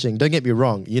listening or watching, don't get me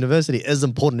wrong, university is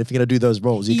important if you're going to do those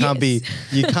roles. You can't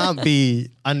be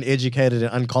uneducated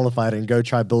and unqualified and go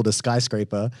try build a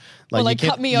skyscraper.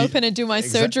 Cut me open and do my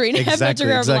surgery and have a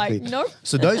degree. I'm like, nope.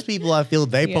 So those people, I feel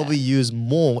they probably use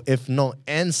more, if not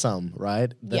and some,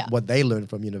 right? What they learn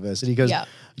from university, because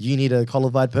you need a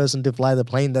qualified person to fly the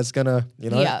plane that's gonna,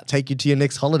 take you to your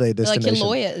next holiday destination. Like your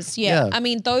lawyers, I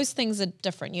mean, those things are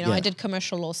different. I did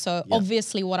commercial law, so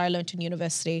obviously what I learned in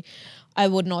university, I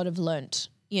would not have learned.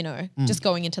 Just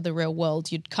going into the real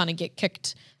world, you'd kind of get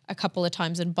kicked a couple of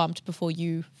times and bumped before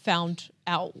you found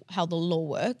out how the law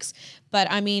works. But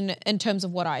I mean, in terms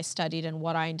of what I studied and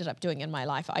what I ended up doing in my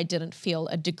life, I didn't feel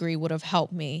a degree would have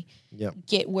helped me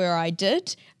get where I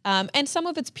did. And some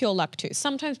of it's pure luck too.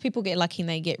 Sometimes people get lucky and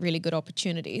they get really good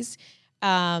opportunities.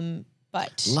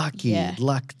 But luck.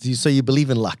 So you believe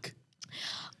in luck?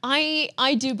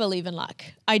 I do believe in luck.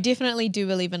 I definitely do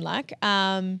believe in luck.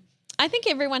 I think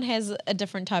everyone has a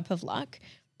different type of luck.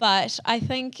 But I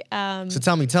think... so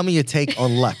tell me your take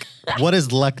on luck. What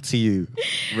is luck to you,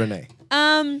 Renay?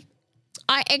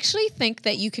 I actually think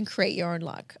that you can create your own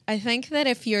luck. I think that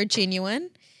if you're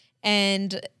genuine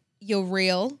and you're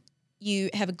real, you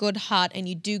have a good heart and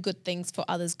you do good things for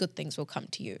others, good things will come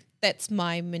to you. That's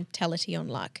my mentality on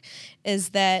luck. Is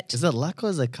it luck or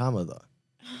is it karma though?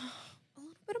 A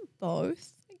little bit of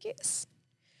both, I guess.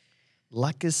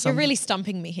 Luck is something. You're really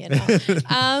stumping me here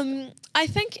now. I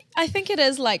think it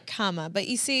is like karma, but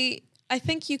you see, I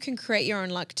think you can create your own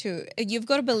luck too. You've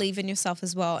got to believe in yourself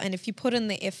as well, and if you put in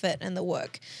the effort and the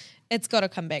work, it's got to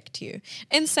come back to you.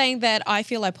 And saying that, I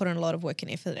feel I put in a lot of work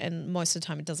and effort, and most of the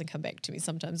time it doesn't come back to me.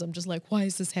 Sometimes I'm just like, why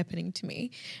is this happening to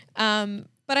me?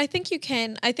 But I think you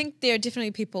can. I think there are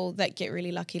definitely people that get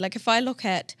really lucky. Like if I look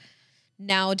at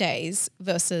nowadays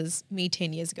versus me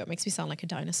 10 years ago, it makes me sound like a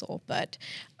dinosaur. But,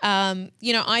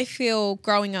 I feel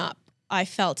growing up, I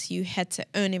felt you had to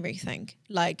earn everything.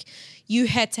 Like you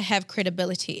had to have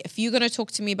credibility. If you're going to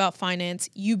talk to me about finance,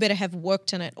 you better have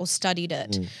worked in it or studied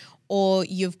it. Or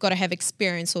you've got to have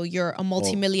experience, or you're a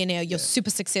multimillionaire, you're super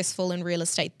successful in real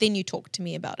estate, then you talk to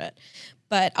me about it.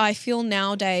 But I feel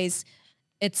nowadays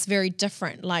it's very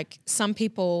different. Like some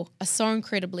people are so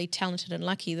incredibly talented and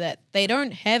lucky that they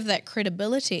don't have that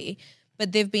credibility,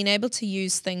 but they've been able to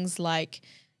use things like,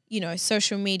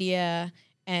 social media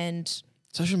and...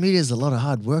 Social media is a lot of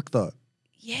hard work though.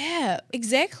 Yeah,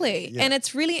 exactly. Yeah. And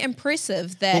it's really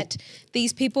impressive that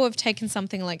these people have taken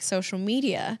something like social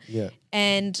media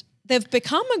and they've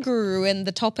become a guru in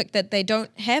the topic that they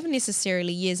don't have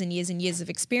necessarily years and years and years of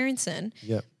experience in.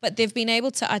 Yeah. But they've been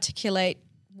able to articulate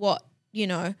what,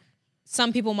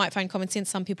 some people might find common sense,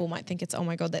 some people might think it's, oh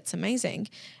my God, that's amazing.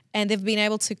 And they've been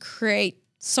able to create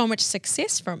so much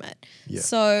success from it. Yeah.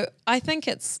 So I think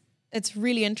it's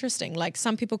really interesting. Like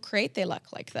some people create their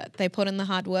luck like that. They put in the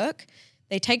hard work.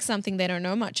 They take something they don't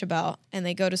know much about and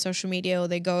they go to social media or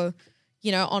they go,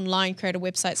 online, create a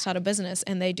website, start a business,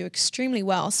 and they do extremely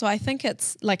well. So I think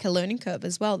it's like a learning curve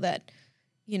as well that,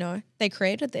 they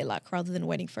created their luck rather than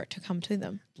waiting for it to come to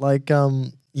them. Like,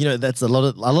 that's a lot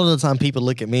of the time people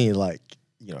look at me like,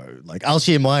 like I'll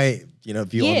share my,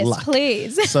 view on luck. Yes,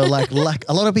 please. So like luck,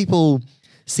 a lot of people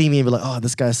see me and be like, oh,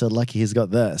 this guy's so lucky. He's got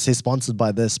this. He's sponsored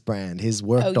by this brand. He's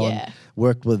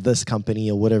worked with this company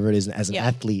or whatever it is as an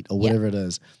athlete or whatever it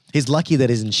is. He's lucky that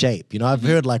he's in shape. I've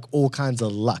heard like all kinds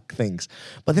of luck things.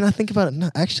 But then I think about it, no,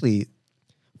 actually,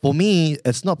 for me,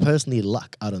 it's not personally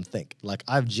luck, I don't think. Like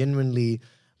I've genuinely,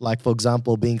 like for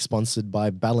example, being sponsored by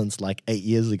Balance like 8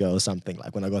 years ago or something,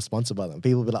 like when I got sponsored by them,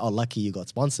 people be like, oh, lucky you got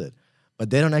sponsored. But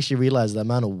they don't actually realize the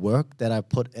amount of work that I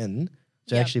put in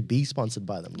to actually be sponsored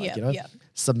by them. Like,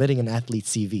 submitting an athlete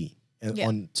CV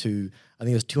on to, I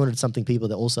think it was 200 something people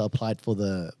that also applied for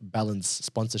the Balance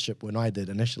sponsorship when I did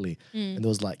initially. And there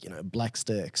was like, Black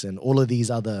Sticks and all of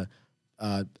these other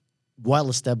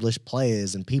well-established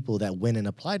players and people that went and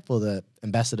applied for the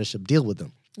ambassadorship deal with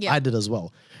them. I did as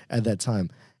well at that time.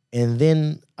 And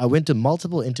then I went to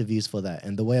multiple interviews for that.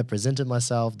 And the way I presented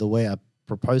myself, the way I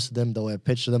proposed to them, the way I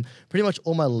pitched to them, pretty much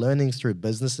all my learnings through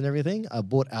business and everything, I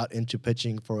brought out into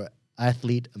pitching for an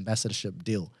athlete ambassadorship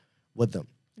deal with them.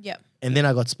 Yeah. And then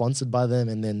I got sponsored by them.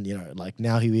 And then, like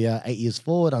now here we are 8 years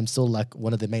forward, I'm still like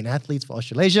one of the main athletes for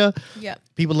Australasia. Yeah.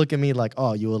 People look at me like,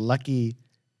 oh, you were lucky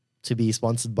to be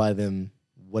sponsored by them,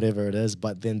 whatever it is.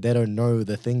 But then they don't know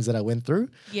the things that I went through.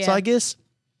 Yeah. So I guess,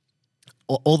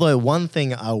 although one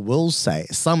thing I will say,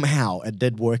 somehow it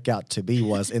did work out to be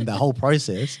was in the whole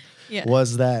process,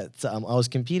 was that I was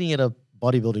competing at a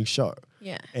bodybuilding show.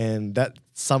 Yeah. And that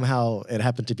somehow it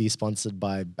happened to be sponsored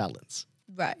by Balance.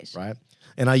 Right.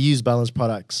 And I used Balance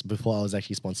products before I was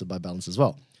actually sponsored by Balance as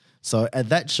well. So at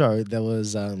that show, there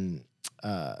was the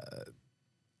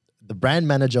brand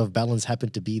manager of Balance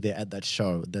happened to be there at that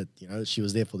show. That she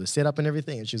was there for the setup and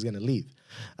everything, and she was going to leave.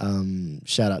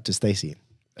 Shout out to Stacey.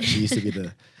 She used to be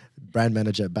the brand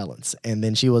manager at Balance. And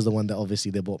then she was the one that obviously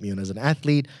they brought me on as an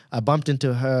athlete. I bumped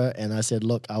into her and I said,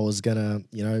 look, I was going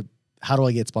to, how do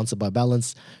I get sponsored by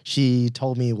Balance? She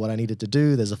told me what I needed to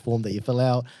do. There's a form that you fill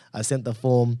out. I sent the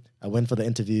form. I went for the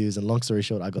interviews. And long story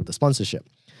short, I got the sponsorship.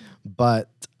 But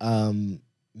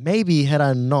maybe had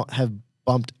I not have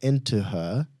bumped into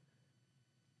her,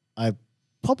 I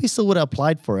probably still would have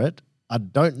applied for it. I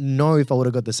don't know if I would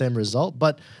have got the same result,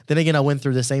 but then again, I went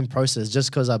through the same process. Just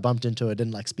because I bumped into it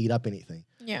didn't like speed up anything.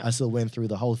 Yeah. I still went through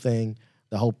the whole thing,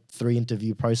 the whole 3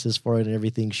 interview process for it and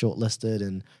everything, shortlisted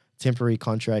and temporary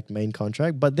contract, main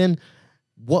contract. But then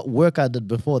what work I did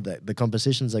before that, the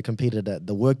competitions I competed at,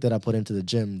 the work that I put into the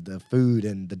gym, the food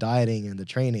and the dieting and the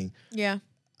training. Yeah.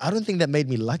 I don't think that made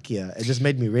me luckier. It just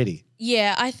made me ready.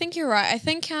 Yeah, I think you're right. I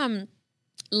think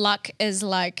luck is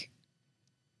like,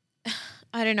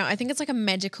 I don't know. I think it's like a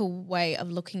magical way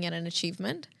of looking at an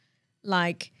achievement.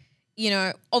 Like,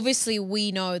 obviously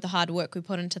we know the hard work we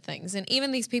put into things. And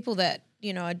even these people that,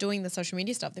 are doing the social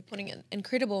media stuff, they're putting in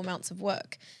incredible amounts of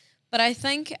work. But I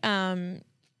think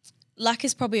luck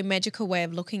is probably a magical way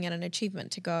of looking at an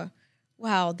achievement to go,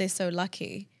 wow, they're so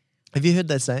lucky. Have you heard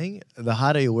that saying? The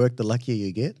harder you work, the luckier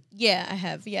you get? Yeah, I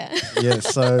have. Yeah. Yeah.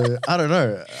 So I don't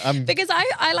know. Because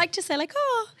I like to say like,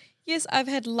 oh, yes, I've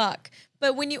had luck.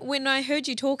 But when I heard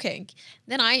you talking,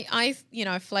 then I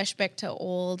flash back to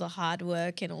all the hard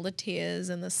work and all the tears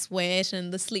and the sweat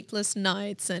and the sleepless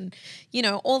nights and,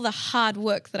 all the hard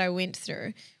work that I went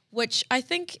through, which I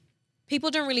think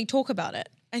people don't really talk about it.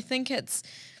 I think it's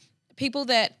people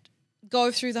that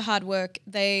go through the hard work,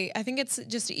 I think it's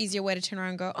just an easier way to turn around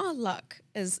and go, oh, luck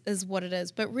is what it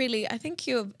is. But really, I think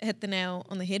you've hit the nail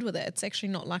on the head with it. It's actually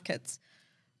not luck, it's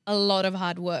a lot of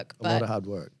hard work. A lot of hard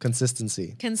work.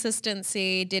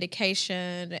 Consistency,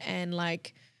 dedication, and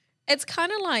like it's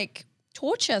kind of like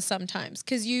torture sometimes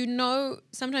because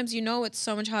sometimes it's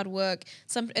so much hard work.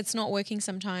 It's not working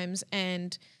sometimes,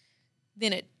 and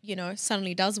then it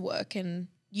suddenly does work, and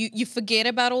you forget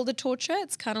about all the torture.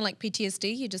 It's kind of like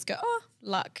PTSD. You just go, oh,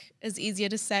 luck is easier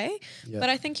to say, but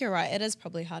I think you're right. It is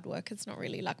probably hard work. It's not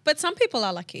really luck, but some people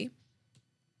are lucky,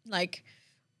 like.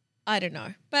 I don't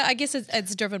know. But I guess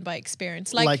it's driven by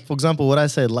experience. Like, for example, what I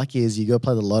say lucky is you go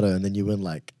play the lotto and then you win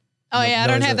like. Oh, yeah, I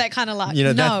don't have that kind of luck. You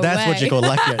know, no that's what way. you call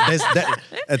lucky.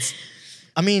 It's,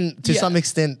 I mean, to some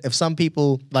extent, if some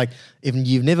people, like, if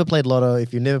you've never played lotto,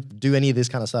 if you never do any of this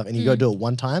kind of stuff and you go do it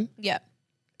one time Yeah.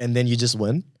 and then you just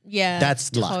win, Yeah.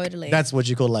 that's luck. Totally. That's what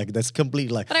you call luck. That's complete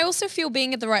luck. But I also feel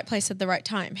being at the right place at the right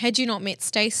time. Had you not met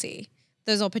Stacey,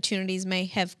 those opportunities may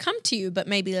have come to you, but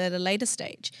maybe at a later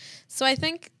stage. So I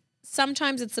think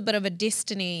sometimes it's a bit of a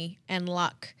destiny and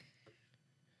luck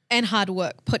and hard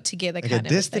work put together kind of a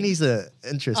thing. Destiny's a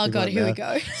interesting. Oh God, one here now. we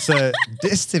go. So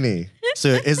destiny. So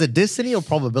is it destiny or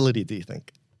probability, do you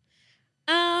think?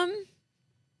 I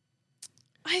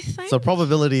think. So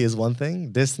probability is one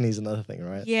thing, destiny is another thing,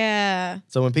 right? Yeah.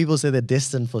 So when people say they're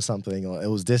destined for something or it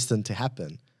was destined to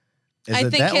happen, is I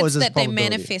it think that or it's is this that they probability?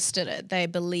 manifested it. They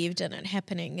believed in it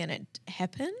happening and it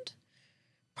happened.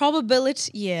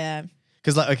 Probability, yeah.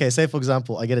 Because like, okay, say for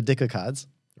example, I get a deck of cards,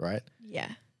 right? Yeah.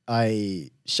 I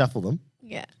shuffle them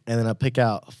Yeah. and then I pick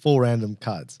out 4 random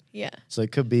cards. Yeah. So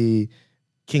it could be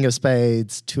King of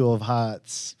Spades, 2 of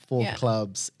Hearts, 4 Yeah. of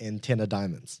Clubs, and 10 of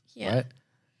Diamonds, Yeah. right?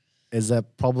 Is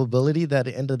that probability that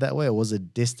it ended that way or was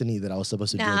it destiny that I was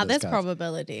supposed to draw Nah, those that's cards?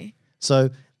 probability. So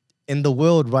in the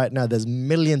world right now, there's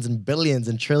millions and billions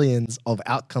and trillions of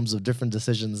outcomes of different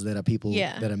decisions that are people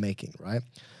that are making, right?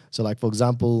 So like, for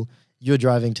example, you're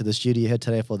driving to the studio here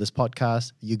today for this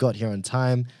podcast. You got here on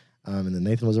time and then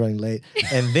Nathan was running late.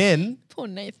 And then... Poor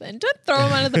Nathan. Don't throw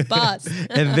him under the bus.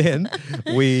 and then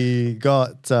we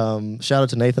got... shout out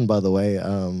to Nathan, by the way,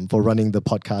 for running the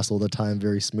podcast all the time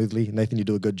very smoothly. Nathan, you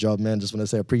do a good job, man. Just want to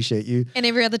say I appreciate you. And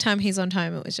every other time he's on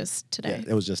time, it was just today.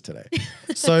 Yeah, it was just today.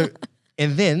 So...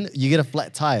 And then you get a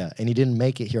flat tire and you didn't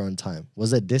make it here on time.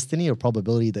 Was it destiny or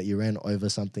probability that you ran over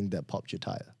something that popped your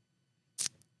tire?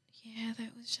 Yeah, that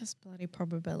was just bloody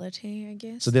probability, I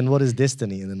guess. So then what is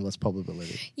destiny and then what's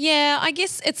probability? Yeah, I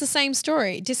guess it's the same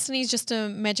story. Destiny is just a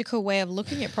magical way of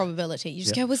looking at probability. You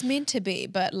just go, it was meant to be,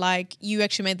 but like you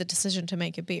actually made the decision to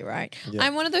make it be, right? Yeah.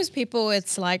 I'm one of those people,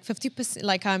 it's like 50%,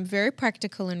 like I'm very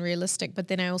practical and realistic, but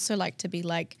then I also like to be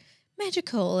like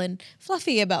magical and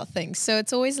fluffy about things. So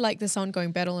it's always like this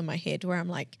ongoing battle in my head where I'm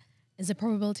like, is it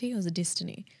probability or is it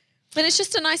destiny? But it's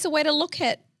just a nicer way to look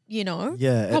at, you know,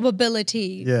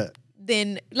 probability.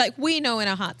 Then like we know in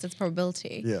our hearts it's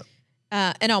probability.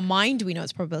 Yeah. In our mind we know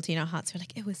it's probability. In our hearts we're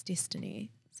like, it was destiny.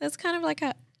 So it's kind of like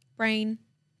a brain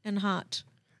and heart.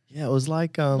 Yeah, it was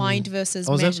like mind versus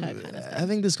matter kind of thing.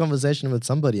 Having this conversation with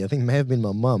somebody, I think it may have been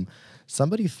my mum.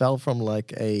 Somebody fell from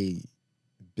like a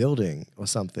building or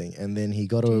something and then he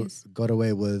got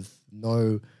away with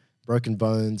no broken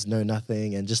bones, no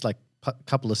nothing, and just like a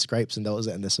couple of scrapes and that was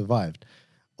it, and they survived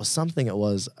or something. It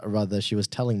was rather, she was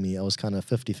telling me, I was kind of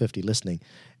 50-50 listening,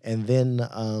 and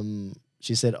then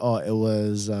she said, oh, it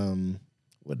was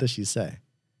what does she say?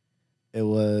 It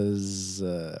was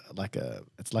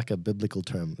it's like a biblical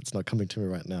term. It's not coming to me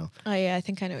right now. Oh yeah, I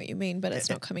think I know what you mean, but it's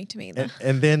not coming to me either.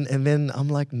 And then I'm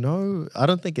like, no, I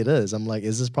don't think it is. I'm like,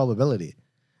 is this probability?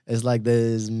 It's like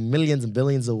there's millions and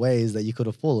billions of ways that you could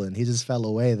have fallen. He just fell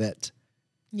away that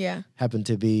happened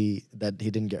to be that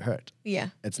he didn't get hurt. Yeah.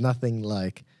 It's nothing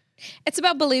like... It's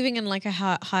about believing in like a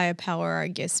higher power, I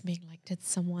guess, being like, did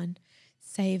someone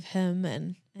save him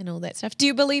and all that stuff. Do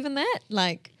you believe in that?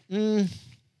 Like...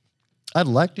 I'd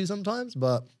like to sometimes,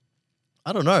 but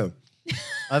I don't know.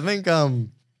 I think...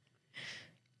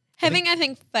 having, I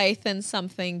think, faith in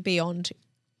something beyond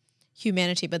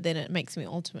humanity, but then it makes me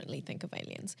ultimately think of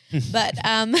aliens. But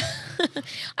I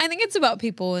think it's about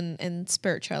people and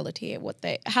spirituality,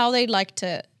 how they like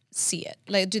to see it.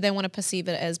 Like, do they want to perceive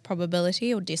it as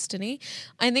probability or destiny?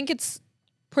 I think it's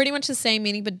pretty much the same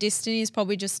meaning, but destiny is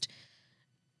probably just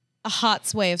a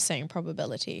heart's way of saying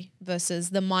probability versus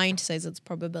the mind says it's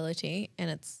probability and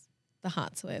it's the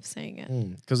heart's way of saying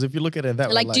it. Because if you look at it that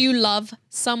way, like, do you love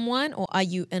someone or are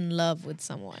you in love with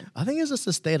someone? I think it's just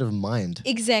a state of mind.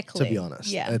 Exactly. To be honest.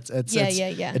 Yeah. It's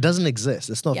yeah. It doesn't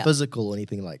exist. It's not physical or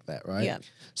anything like that, right? Yeah.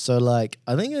 So like,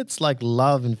 I think it's like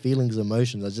love and feelings,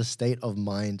 emotions are just state of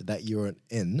mind that you're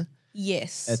in.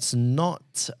 Yes. It's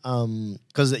not,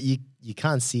 because you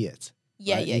can't see it.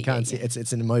 Yeah, right? yeah, you can't see it.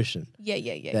 It's an emotion.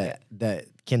 That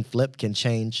can flip, can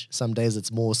change. Some days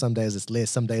it's more, some days it's less,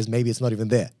 some days maybe it's not even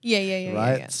there. Right?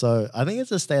 Yeah. So I think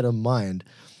it's a state of mind.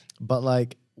 But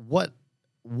like what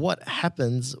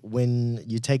happens when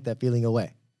you take that feeling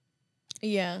away?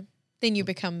 Yeah. Then you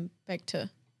become back to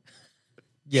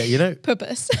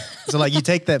purpose. So like you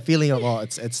take that feeling of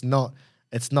it's not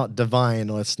divine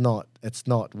or it's not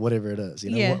whatever it is. You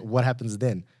know, what happens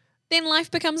then? then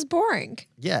life becomes boring.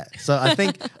 Yeah. So I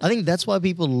think that's why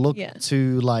people look Yeah.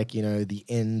 to like, the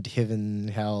end, heaven,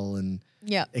 hell, and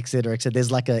Yeah. et cetera, et cetera.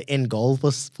 There's like an end goal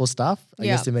for stuff, I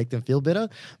Yeah. guess, to make them feel better.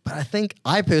 But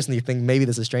I personally think maybe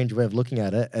there's a strange way of looking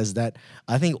at it, is that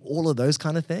I think all of those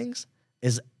kind of things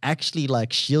is actually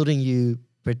like shielding you,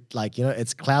 but like,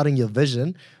 it's clouding your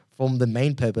vision from the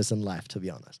main purpose in life, to be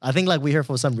honest. I think like we're here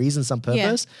for some reason, some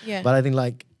purpose, yeah. but I think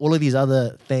like all of these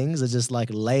other things are just like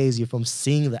layers you from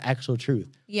seeing the actual truth.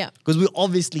 Yeah. Because we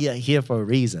obviously are here for a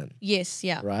reason, Yes.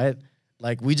 Yeah. right?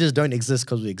 Like we just don't exist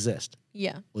because we exist.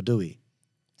 Yeah. Or do we?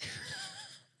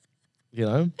 You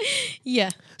know? Yeah.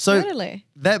 So totally.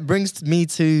 that brings me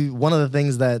to one of the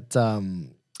things that,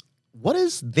 what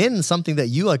is then something that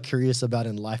you are curious about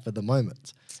in life at the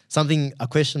moment? A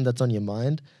question that's on your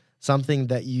mind, something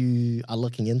that you are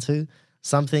looking into,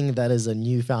 something that is a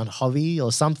newfound hobby,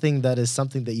 or something that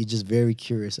you're just very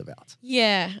curious about?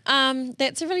 Yeah.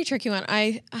 That's a really tricky one.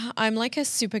 I'm like a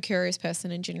super curious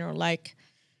person in general. Like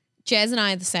Jazz and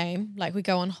I are the same. Like we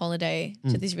go on holiday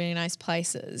to these really nice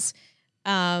places.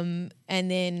 And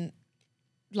then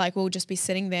like we'll just be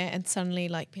sitting there and suddenly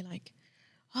like be like,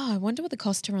 oh, I wonder what the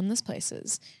cost to run this place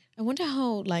is. I wonder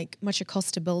how like much it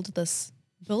costs to build this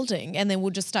building. And then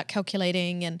we'll just start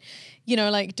calculating and,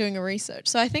 like doing a research.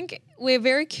 So I think we're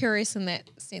very curious in that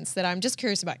sense, that I'm just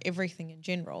curious about everything in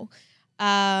general.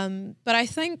 But I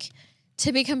think,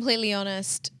 to be completely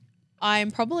honest, I'm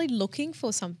probably looking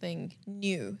for something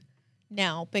new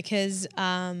now because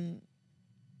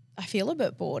I feel a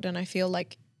bit bored and I feel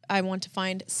like I want to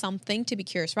find something to be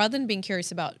curious rather than being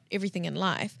curious about everything in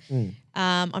life.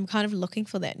 I'm kind of looking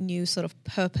for that new sort of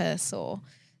purpose or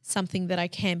something that I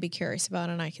can be curious about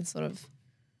and I can sort of,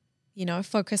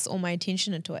 focus all my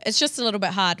attention into it. It's just a little bit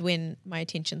hard when my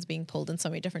attention's being pulled in so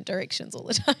many different directions all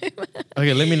the time.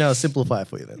 Okay, let me now simplify it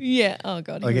for you then. Yeah. Oh,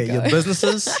 God. Okay, your business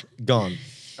is gone.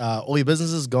 All your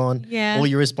business is gone. Yeah. All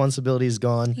your responsibilities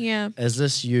gone. Yeah. Is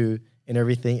this you and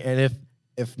everything? And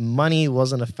if money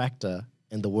wasn't a factor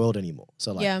in the world anymore,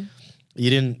 so like you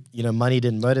didn't, money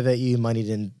didn't motivate you, money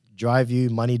didn't drive you,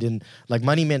 money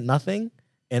meant nothing,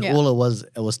 and all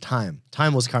it was time.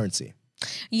 Time was currency.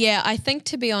 Yeah, I think,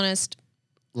 to be honest,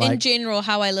 in general,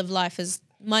 how I live life is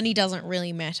money doesn't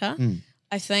really matter.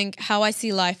 I think how I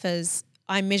see life is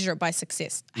I measure it by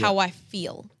success, how I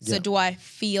feel. So do I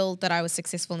feel that I was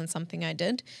successful in something I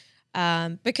did?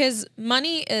 Because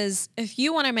money is, if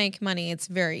you want to make money, it's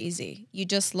very easy. You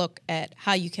just look at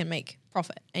how you can make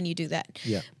profit and you do that.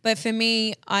 Yeah. But for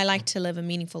me, I like to live a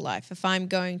meaningful life. If I'm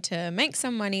going to make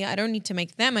some money, I don't need to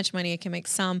make that much money. I can make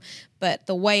some, but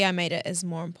the way I made it is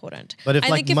more important. But if I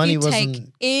like think money if you wasn't take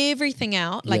everything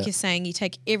out, like you're saying, you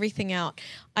take everything out,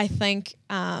 I think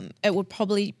it would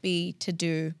probably be to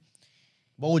do.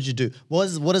 What would you do?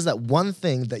 What is that one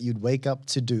thing that you'd wake up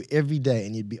to do every day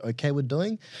and you'd be okay with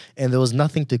doing? And there was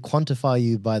nothing to quantify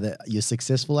you by that you're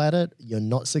successful at it, you're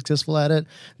not successful at it.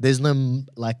 There's no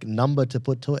like number to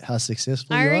put to it how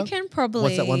successful you are. I reckon probably.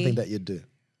 What's that one thing that you'd do?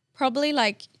 Probably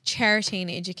like charity and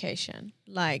education.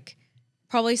 Like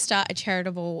probably start a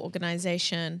charitable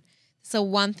organization. So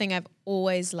one thing I've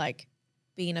always like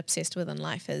been obsessed with in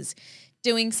life is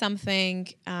doing something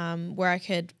where I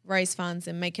could raise funds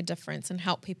and make a difference and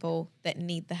help people that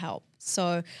need the help.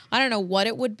 So I don't know what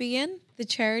it would be in the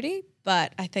charity,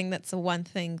 but I think that's the one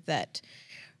thing that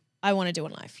I want to do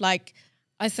in life. Like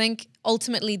I think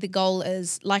ultimately the goal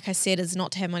is, like I said, is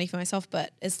not to have money for myself,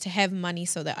 but is to have money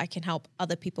so that I can help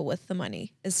other people with the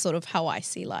money is sort of how I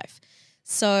see life.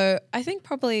 So I think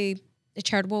probably a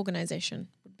charitable organization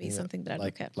would be something that I'd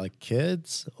look at. Like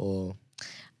kids or?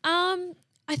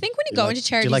 I think when you go into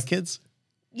charities. Do you like kids?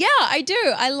 Yeah, I do.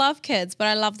 I love kids, but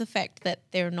I love the fact that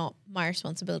they're not my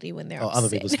responsibility when they're upset. Other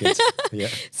people's kids. Yeah.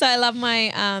 So I love my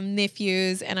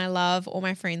nephews and I love all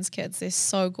my friends' kids. They're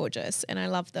so gorgeous and I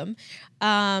love them.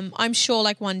 I'm sure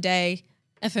like one day,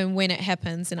 if and when it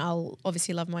happens, and I'll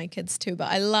obviously love my kids too,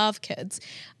 but I love kids.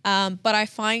 But I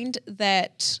find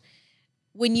that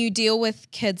when you deal with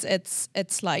kids,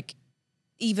 it's like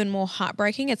even more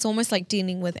heartbreaking. It's almost like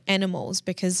dealing with animals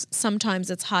because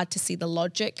sometimes it's hard to see the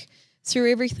logic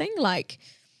through everything. Like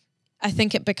I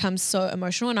think it becomes so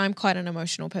emotional and I'm quite an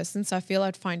emotional person. So I feel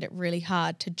I'd find it really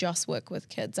hard to just work with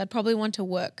kids. I'd probably want to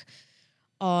work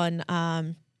on,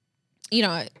 I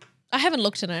haven't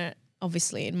looked at it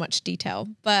obviously in much detail,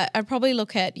 but I'd probably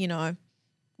look at,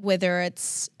 whether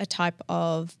it's a type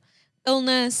of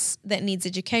illness that needs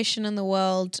education in the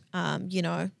world,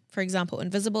 for example,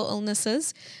 invisible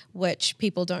illnesses, which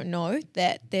people don't know,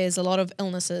 that there's a lot of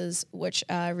illnesses which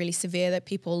are really severe that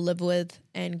people live with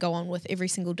and go on with every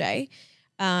single day.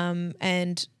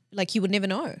 And like you would never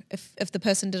know if the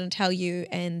person didn't tell you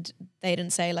and they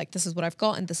didn't say like, this is what I've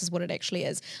got and this is what it actually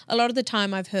is. A lot of the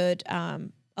time I've heard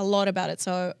a lot about it.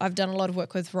 So I've done a lot of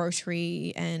work with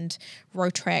Rotary and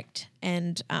Rotract,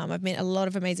 and I've met a lot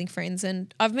of amazing friends,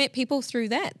 and I've met people through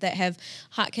that have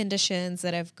heart conditions,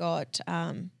 that have got,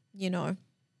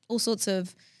 all sorts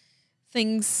of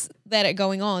things that are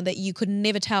going on that you could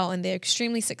never tell, and they're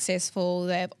extremely successful.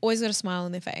 They've always got a smile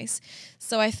on their face.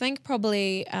 So I think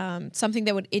probably something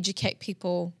that would educate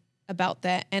people about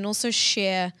that, and also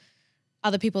share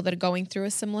other people that are going through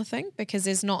a similar thing, because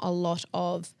there's not a lot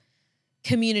of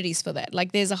communities for that.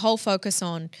 Like there's a whole focus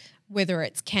on whether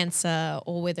it's cancer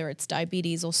or whether it's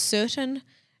diabetes or certain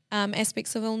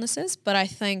aspects of illnesses. But I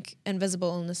think invisible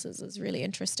illnesses is really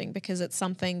interesting because it's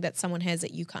something that someone has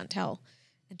that you can't tell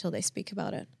until they speak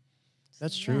about it.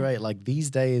 That's true, right? Like these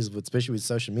days, especially with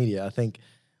social media, I think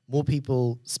more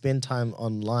people spend time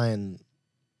online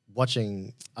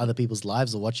watching other people's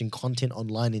lives or watching content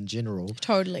online in general.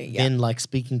 Totally, yeah. Than like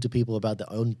speaking to people about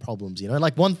their own problems,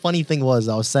 Like one funny thing was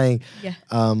I was saying, I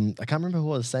can't remember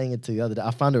who I was saying it to the other day.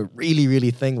 I found a really,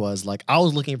 really thing was like I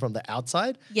was looking from the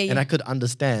outside and I could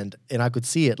understand and I could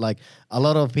see it. Like a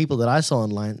lot of people that I saw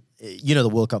online, the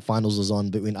World Cup finals was on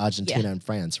between Argentina and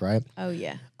France, right? Oh,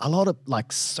 yeah. A lot of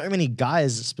like so many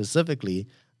guys specifically,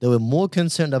 they were more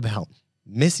concerned about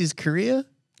Messi's career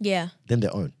than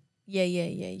their own. Yeah.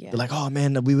 They're like, oh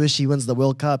man, we wish he wins the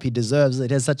World Cup. He deserves it.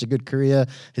 He has such a good career.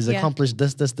 He's accomplished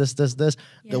this. The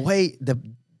way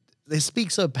they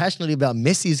speak so passionately about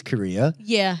Messi's career,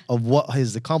 of what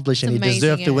he's accomplished, and he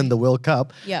deserved to win the World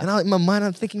Cup. Yeah. And in my mind,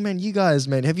 I'm thinking, man, you guys,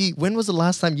 man, when was the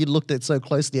last time you looked at so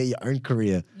closely at your own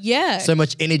career? Yeah. So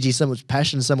much energy, so much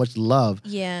passion, so much love.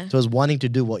 Yeah. Towards wanting to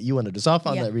do what you want to do. So I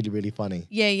found that really, really funny.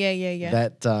 Yeah.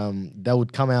 That that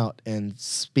would come out and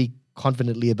speak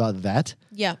confidently about that,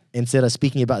 instead of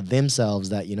speaking about themselves,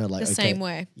 that like the same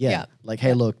way, like,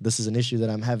 hey, look, this is an issue that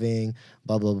I'm having,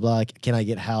 blah blah blah, can I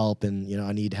get help, and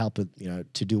I need help with,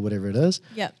 to do whatever it is.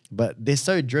 But they're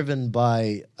so driven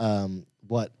by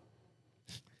what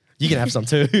you can have some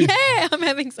too. I'm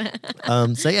having some.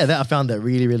 That I found that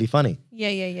really, really funny.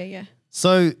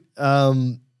 So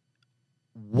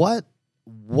what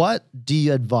do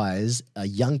you advise a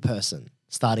young person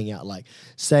starting out, like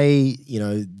say,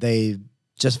 they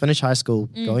just finished high school,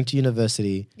 going to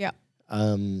university.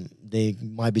 They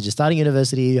might be just starting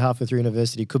university, halfway through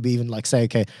university, could be even like say,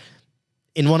 okay,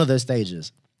 in one of those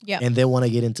stages. And they want to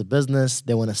get into business,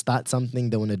 they want to start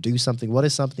something, they want to do something. What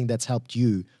is something that's helped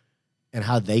you and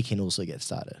how they can also get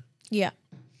started?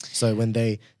 So when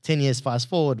they 10 years fast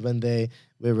forward, where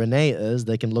Renay is,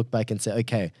 they can look back and say,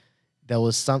 okay,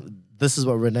 this is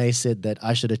what Renay said that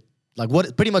I should have. Like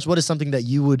what is something that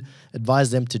you would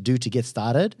advise them to do to get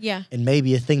started? And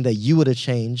maybe a thing that you would have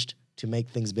changed to make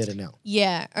things better now.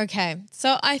 Okay.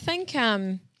 So I think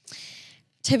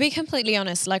to be completely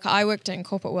honest, like I worked in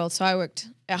corporate world, so I worked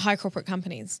at high corporate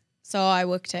companies. So I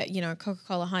worked at,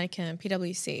 Coca-Cola, Heineken,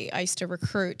 PwC. I used to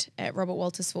recruit at Robert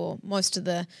Walters for most of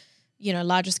the,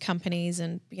 largest companies,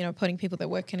 and, putting people that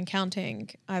work in accounting.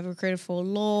 I've recruited for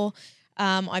law.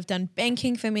 I've done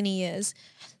banking for many years.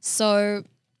 So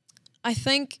I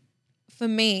think for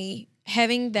me,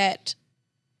 having that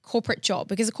corporate job,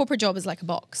 because a corporate job is like a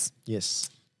box. Yes.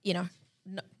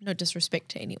 No disrespect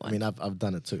to anyone. I mean, I've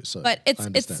done it too, so but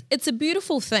it's a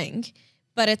beautiful thing,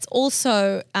 but it's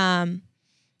also a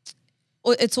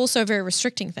very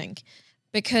restricting thing,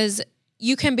 because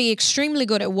you can be extremely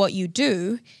good at what you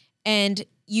do, and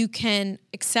you can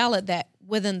excel at that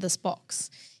within this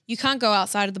box. You can't go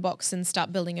outside of the box and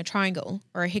start building a triangle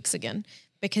or a hexagon,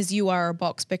 because you are a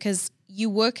box, because you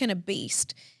work in a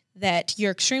beast that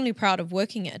you're extremely proud of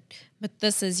working at, but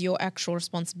this is your actual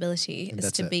responsibility,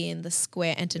 is to be in the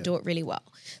square and to do it really well.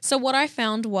 So what I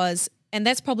found was, and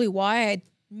that's probably why I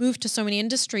moved to so many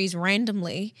industries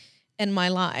randomly in my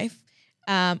life.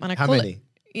 And I How call many?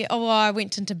 I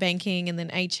went into banking, and then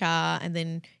HR, and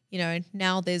then,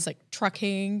 now there's like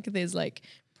trucking, there's like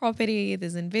property,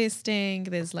 there's investing,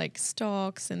 there's like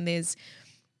stocks, and there's,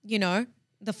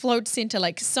 the float center,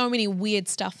 like so many weird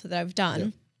stuff that I've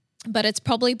done. But it's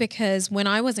probably because when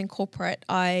I was in corporate,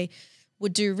 I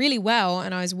would do really well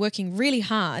and I was working really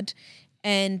hard,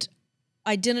 and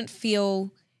I didn't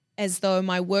feel as though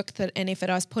my work and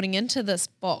effort I was putting into this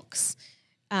box,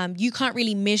 you can't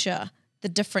really measure the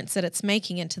difference that it's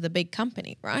making into the big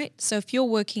company, right? So if you're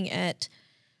working at,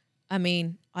 I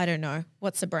don't know,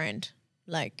 what's a brand?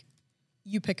 Like,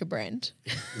 you pick a brand.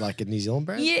 Like a New Zealand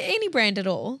brand? Yeah, any brand at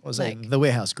all. Or like the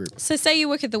Warehouse Group? So say you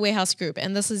work at the Warehouse Group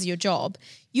and this is your job,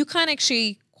 you can't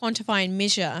actually quantify and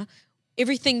measure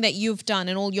everything that you've done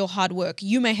and all your hard work,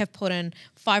 you may have put in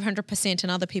 500%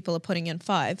 and other people are putting in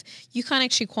 5. You can't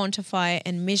actually quantify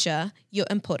and measure your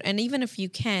input. And even if you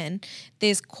can,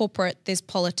 there's corporate, there's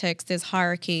politics, there's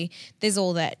hierarchy, there's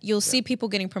all that. You'll see people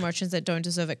getting promotions that don't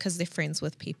deserve it because they're friends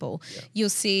with people. Yeah. You'll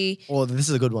see... Or this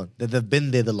is a good one, that they've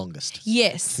been there the longest.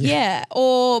 Yes, yeah.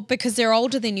 Or because they're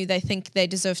older than you, they think they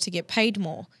deserve to get paid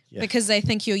more because they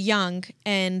think you're young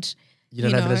and... You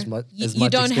don't have as much you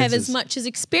don't have as much as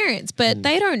experience, but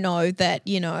they don't know that,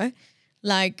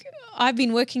 like I've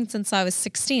been working since I was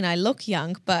 16. I look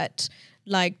young, but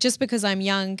like just because I'm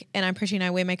young and I'm pretty and I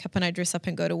wear makeup and I dress up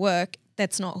and go to work,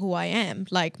 that's not who I am.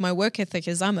 Like my work ethic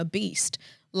is I'm a beast.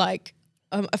 Like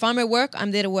if I'm at work,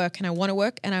 I'm there to work and I want to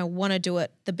work and I want to do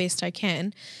it the best I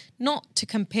can, not to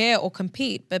compare or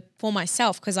compete, but for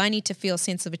myself because I need to feel a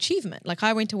sense of achievement. Like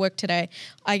I went to work today,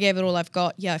 I gave it all I've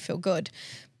got. Yeah, I feel good.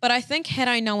 But I think had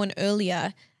I known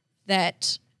earlier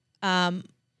that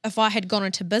if I had gone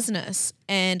into business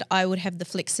and I would have the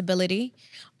flexibility,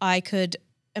 I could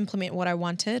implement what I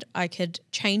wanted, I could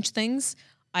change things,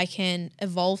 I can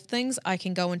evolve things, I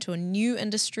can go into a new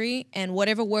industry and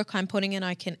whatever work I'm putting in,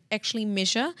 I can actually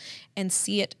measure and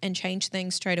see it and change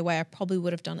things straight away. I probably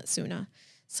would have done it sooner.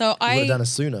 So I would have done it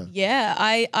sooner. Yeah,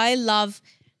 I love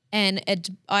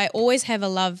and I always have a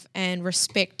love and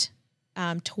respect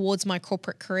towards my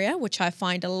corporate career, which I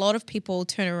find a lot of people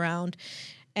turn around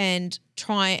and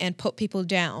try and put people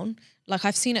down. Like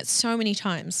I've seen it so many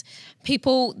times.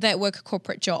 People that work a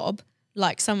corporate job,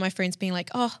 like some of my friends being like,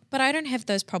 oh, but I don't have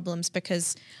those problems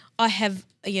because I have,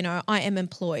 I am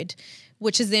employed,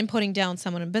 which is then putting down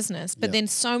someone in business. But then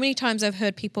so many times I've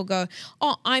heard people go,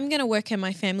 oh, I'm going to work in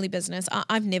my family business.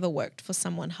 I've never worked for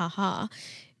someone, haha.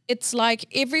 It's like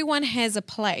everyone has a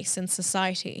place in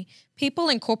society. People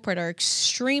in corporate are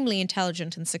extremely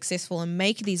intelligent and successful and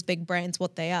make these big brands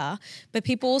what they are, but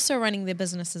people also running their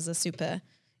businesses are super,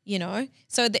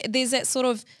 So there's that sort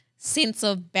of sense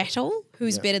of battle,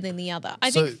 who's better than the other.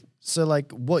 I think So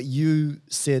like what you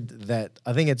said, that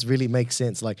I think it's really makes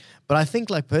sense. Like, but I think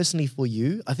like personally for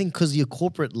you, I think because your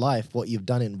corporate life, what you've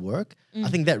done in work, I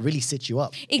think that really sets you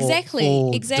up exactly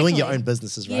for doing your own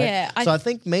businesses, right? Yeah, so I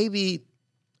think maybe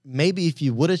if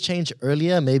you would have changed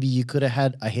earlier, maybe you could have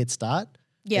had a head start.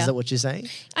 Yeah. Is that what you're saying?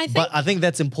 I think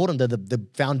that's important, that the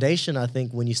foundation, I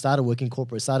think, when you started working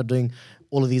corporate, started doing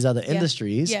all of these other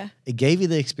industries, it gave you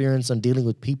the experience on dealing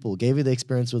with people, gave you the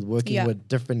experience with working with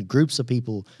different groups of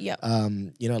people,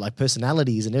 like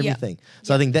personalities and everything.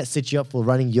 So I think that sets you up for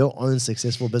running your own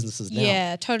successful businesses now.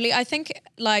 Yeah, totally. I think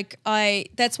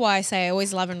that's why I say I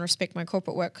always love and respect my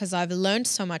corporate work, because I've learned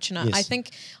so much, and I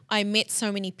think I met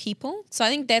so many people. So I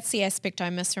think that's the aspect I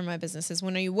miss from my business, is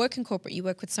when you work in corporate, you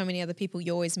work with so many other people,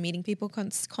 you're always meeting people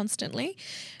constantly.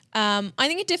 I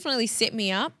think it definitely set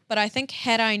me up, but I think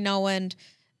had I known,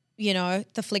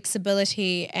 the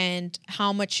flexibility and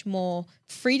how much more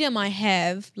freedom I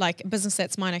have, like a business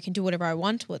that's mine, I can do whatever I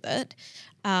want with it,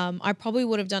 I probably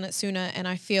would have done it sooner, and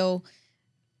I feel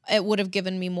it would have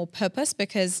given me more purpose,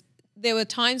 because there were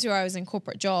times where I was in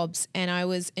corporate jobs and I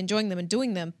was enjoying them and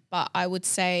doing them, but I would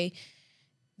say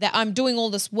that I'm doing all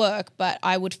this work, but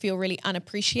I would feel really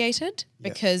unappreciated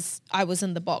because I was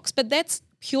in the box. But that's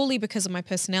purely because of my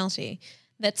personality.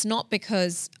 That's not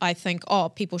because I think,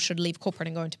 people should leave corporate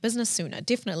and go into business sooner.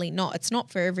 Definitely not. It's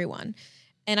not for everyone.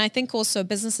 And I think also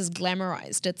business is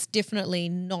glamorized. It's definitely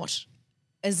not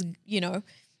as,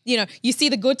 you see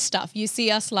the good stuff. You see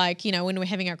us when we're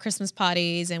having our Christmas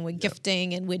parties and we're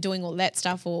gifting and we're doing all that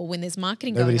stuff, or when there's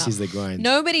marketing going on. Nobody sees the grind.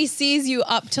 Nobody sees you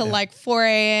up till 4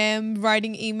 a.m.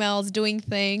 writing emails, doing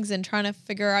things and trying to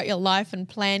figure out your life and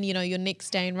plan, your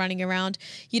next day and running around.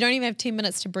 You don't even have 10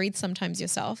 minutes to breathe sometimes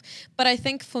yourself. But I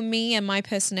think for me and my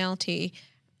personality,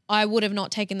 I would have not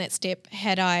taken that step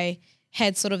had I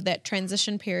had sort of that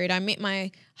transition period. I met my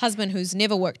husband, who's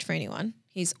never worked for anyone.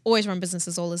 He's always run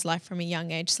businesses all his life from a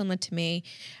young age, similar to me,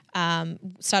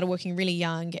 started working really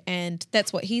young, and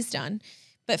that's what he's done.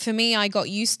 But for me, I got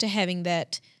used to having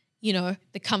that,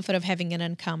 the comfort of having an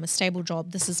income, a stable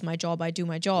job. This is my job. I do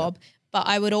my job. Yep. But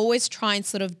I would always try and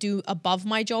sort of do above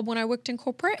my job when I worked in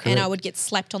corporate. Correct. And I would get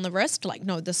slapped on the wrist, like,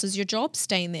 no, this is your job.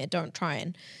 Stay in there. Don't try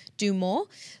and do more.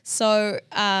 So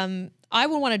I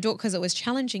would want to do it because it was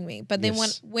challenging me. But then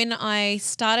when I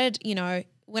started,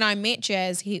 when I met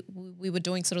Jazz, we were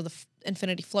doing sort of the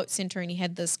Infinity Float Center, and he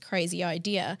had this crazy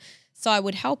idea. So I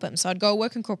would help him. So I'd go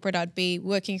work in corporate. I'd be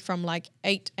working from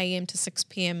 8 a.m. to 6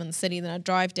 p.m. in the city. Then I'd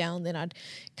drive down. Then I'd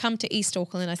come to East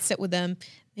Auckland and I'd sit with him.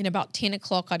 Then about 10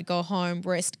 o'clock, I'd go home,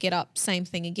 rest, get up, same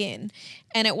thing again.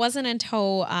 And it wasn't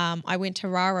until I went to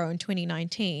Raro in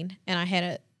 2019 and I had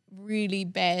a really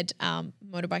bad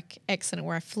motorbike accident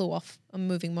where I flew off a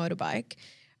moving motorbike.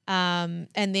 And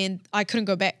then I couldn't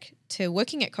go back to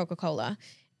working at Coca-Cola.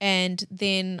 And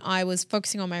then I was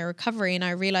focusing on my recovery, and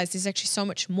I realized there's actually so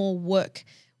much more work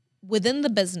within the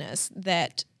business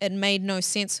that it made no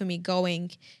sense for me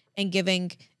going and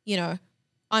giving,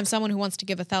 I'm someone who wants to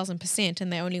give 1,000%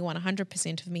 and they only want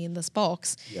 100% of me in this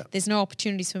box. Yeah. There's no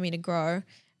opportunities for me to grow.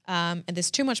 And there's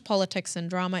too much politics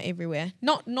and drama everywhere.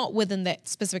 Not within that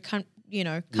specific,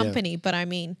 company, but I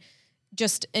mean,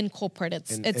 just in corporate,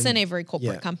 it's in every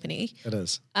corporate company. It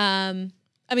is.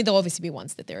 I mean, there'll obviously be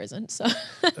ones that there isn't. So,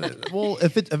 well,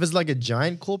 if it's like a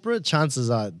giant corporate, chances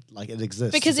are like it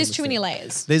exists because there's too many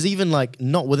layers. There's even like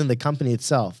not within the company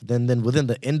itself, then within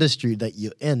the industry that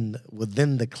you're in,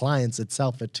 within the clients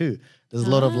itself too. There's a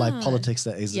lot of like politics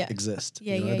that exist.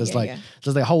 There's like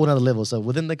a whole another level. So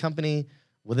within the company,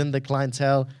 within the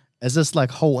clientele, it's just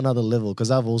like whole another level. Because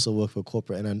I've also worked for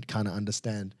corporate and I kind of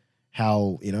understand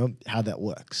how that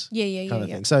works. Kind of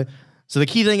thing. So the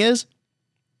key thing is,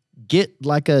 get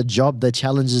like a job that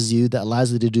challenges you, that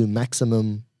allows you to do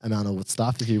maximum amount of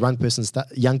stuff. If you're a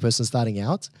young person starting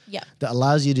out, that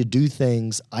allows you to do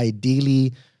things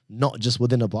ideally not just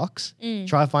within a box.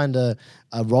 Try to find a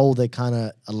role that kind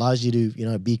of allows you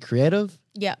to be creative.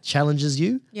 Challenges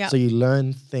you. So you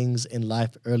learn things in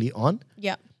life early on.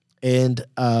 And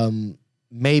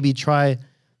maybe try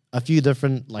a few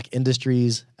different like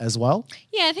industries as well.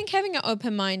 Yeah, I think having an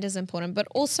open mind is important, but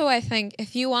also I think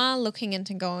if you are looking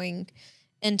into going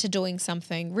into doing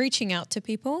something, reaching out to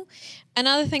people.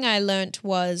 Another thing I learned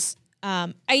was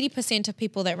 80% of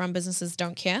people that run businesses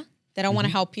don't care. They don't want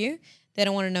to help you. They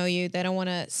don't want to know you. They don't want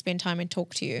to spend time and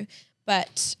talk to you.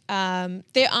 But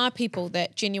there are people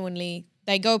that genuinely,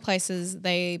 they go places,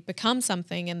 they become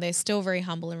something, and they're still very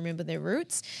humble and remember their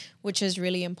roots, which is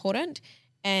really important.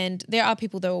 And there are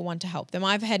people that will want to help them.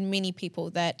 I've had many people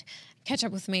that catch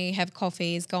up with me, have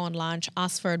coffees, go on lunch,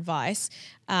 ask for advice.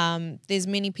 There's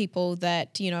many people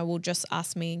that, will just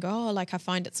ask me and go, oh, like, I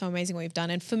find it so amazing what you've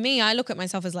done. And for me, I look at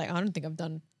myself as like, I don't think I've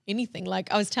done anything.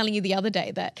 Like I was telling you the other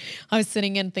day that I was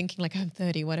sitting and thinking like, I'm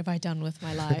 30, what have I done with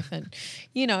my life? And,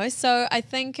 so I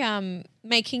think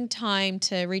making time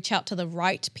to reach out to the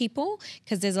right people,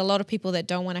 because there's a lot of people that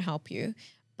don't want to help you.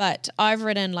 But I've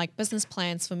written like business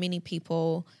plans for many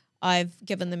people. I've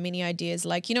given them many ideas,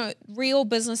 like, real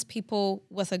business people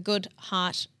with a good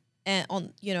heart and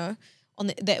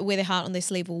that wear their heart on their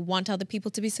sleeve will want other people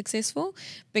to be successful,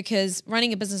 because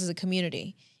running a business is a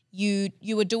community. You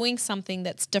are doing something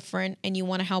that's different and you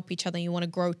want to help each other and you want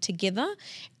to grow together.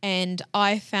 And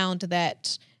I found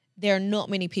that there are not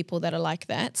many people that are like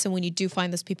that. So when you do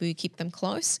find those people, you keep them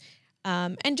close.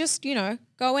 And just,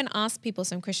 go and ask people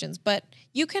some questions. But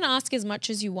you can ask as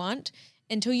much as you want.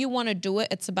 Until you want to do it,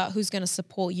 it's about who's going to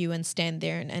support you and stand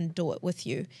there and do it with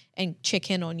you and check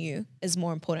in on you is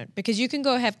more important. Because you can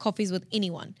go have coffees with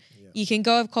anyone. You can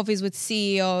go have coffees with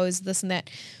CEOs, this and that.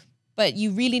 But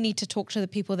you really need to talk to the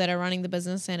people that are running the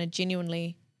business and are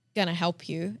genuinely going to help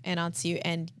you and answer you.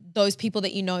 And those people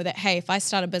that that, hey, if I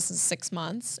start a business 6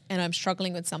 months and I'm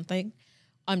struggling with something,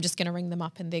 I'm just going to ring them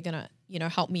up and they're going to,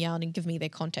 help me out and give me their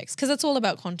context. Because it's all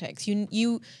about context.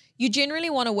 You generally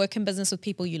want to work in business with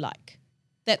people you like.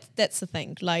 That's the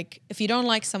thing. Like if you don't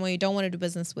like someone, you don't want to do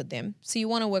business with them. So you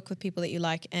want to work with people that you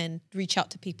like and reach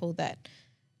out to people that,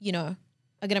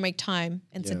 are going to make time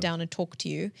and sit down and talk to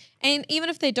you. And even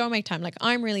if they don't make time, like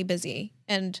I'm really busy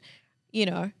and,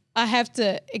 I have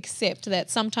to accept that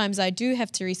sometimes I do have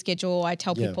to reschedule. I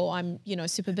tell people I'm,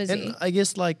 super busy. And I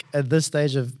guess like at this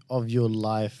stage of your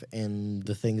life and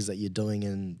the things that you're doing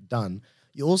and done,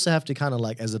 you also have to kind of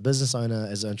like as a business owner,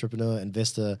 as an entrepreneur,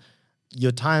 investor,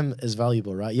 your time is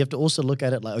valuable, right? You have to also look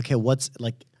at it like, okay, what's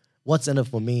in it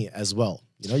for me as well?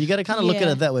 You got to kind of look at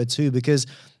it that way too, because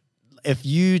if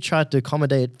you try to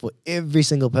accommodate for every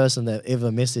single person that ever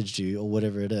messaged you or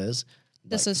whatever it is,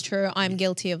 this is true. I'm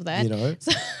guilty of that.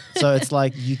 So it's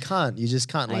like you just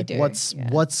can't like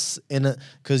what's in it,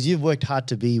 because you've worked hard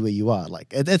to be where you are. Like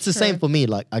it's the same for me.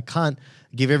 Like I can't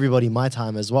give everybody my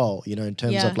time as well, in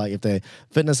terms of like if they're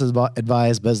fitness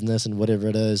advice, business and whatever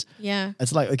it is. Yeah.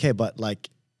 It's like, okay, but like,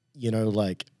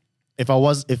 like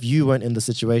if you weren't in the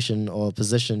situation or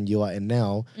position you are in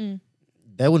now,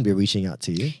 they wouldn't be reaching out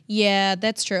to you. Yeah,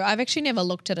 that's true. I've actually never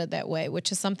looked at it that way,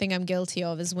 which is something I'm guilty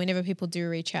of, is whenever people do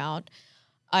reach out,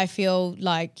 I feel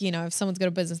like, if someone's got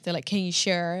a business, they're like, can you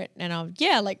share it? And I'm,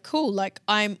 like, cool. Like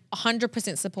I'm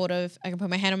 100% supportive. I can put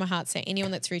my hand on my heart, say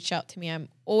anyone that's reached out to me, I'm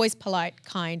always polite,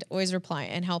 kind, always reply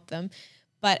and help them.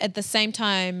 But at the same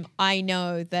time, I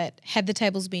know that had the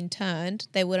tables been turned,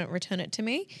 they wouldn't return it to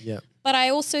me. Yeah. But I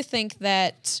also think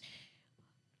that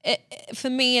for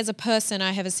me as a person,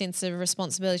 I have a sense of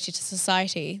responsibility to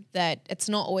society that it's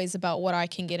not always about what I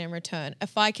can get in return.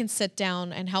 If I can sit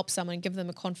down and help someone, give them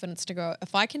the confidence to go,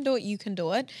 if I can do it, you can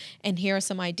do it. And here are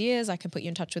some ideas. I can put you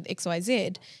in touch with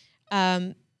XYZ.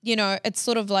 You know, it's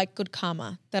sort of like good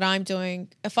karma that I'm doing.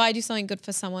 If I do something good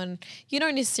for someone, you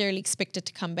don't necessarily expect it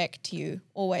to come back to you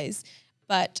always.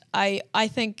 But I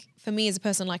think for me as a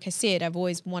person, like I said, I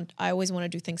always want to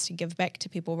do things to give back to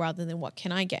people rather than what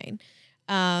can I gain.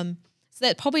 So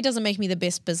that probably doesn't make me the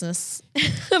best business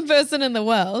person in the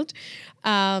world.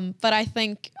 But I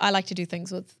think I like to do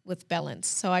things with balance.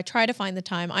 So I try to find the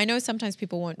time. I know sometimes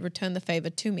people won't return the favor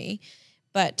to me,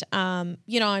 but,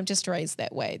 you know, I'm just raised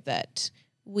that way, that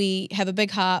we have a big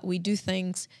heart, we do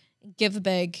things, give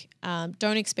big,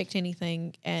 don't expect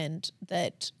anything. And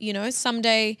that, you know,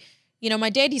 someday, you know,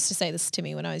 my dad used to say this to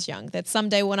me when I was young, that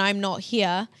someday when I'm not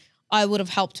here, I would have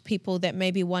helped people, that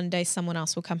maybe one day someone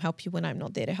else will come help you when I'm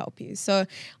not there to help you. So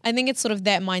I think it's sort of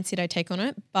that mindset I take on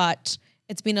it. But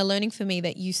it's been a learning for me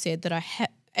that you said that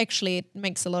actually it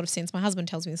makes a lot of sense. My husband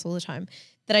tells me this all the time,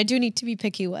 that I do need to be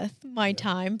picky with my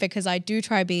time, because I do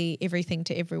try to be everything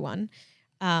to everyone.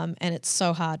 And it's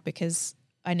so hard because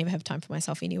I never have time for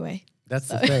myself anyway. That's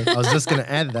the thing. I was just going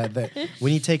to add that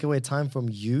when you take away time from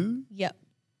you, yep,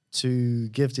 to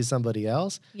give to somebody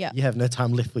else, yeah, you have no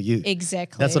time left for you.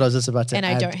 Exactly. That's what I was just about to add.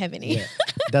 And I don't have any. Yeah,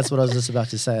 that's what I was just about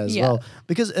to say as well.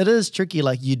 Because it is tricky.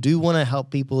 Like, you do want to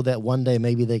help people that one day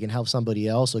maybe they can help somebody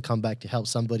else or come back to help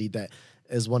somebody that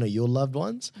is one of your loved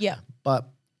ones. Yeah. But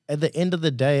at the end of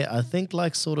the day, I think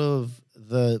like sort of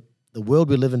the world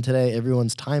we live in today,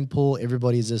 everyone's time poor.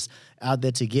 Everybody's just out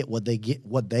there to get what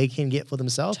they can get for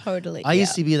themselves. Totally. I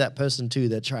used to be that person too,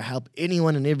 that try to help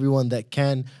anyone and everyone that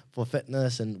can for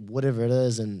fitness and whatever it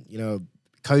is, and you know,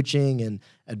 coaching and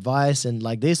advice, and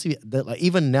like this, like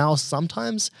even now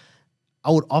sometimes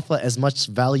I would offer as much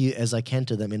value as I can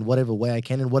to them in whatever way I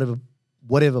can, in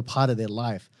whatever part of their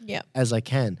life as I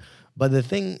can. But the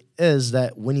thing is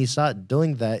that when you start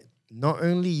doing that, not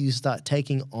only you start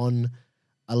taking on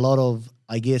a lot of,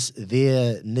 I guess,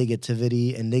 their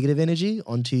negativity and negative energy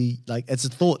onto, like, it's a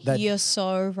thought that you're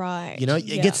so right. You know,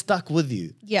 it gets stuck with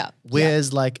you. Yeah.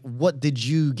 Whereas, like, what did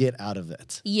you get out of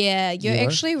it? Yeah, you're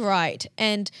actually right.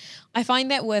 And I find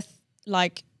that with,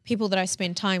 like, people that I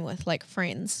spend time with, like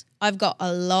friends. I've got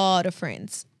a lot of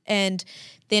friends. And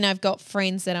then I've got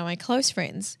friends that are my close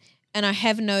friends. And I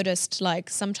have noticed, like,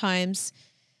 sometimes,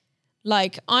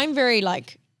 like, I'm very,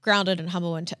 like, grounded and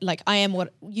humble, and like, I am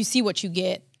what you see, what you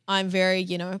get. I'm very,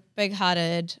 you know,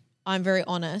 big-hearted. I'm very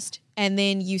honest. And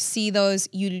then you see those,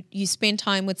 you spend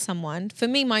time with someone. For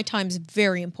me, my time's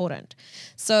very important.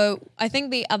 So I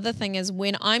think the other thing is,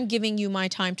 when I'm giving you my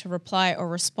time to reply or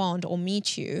respond or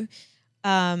meet you,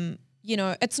 you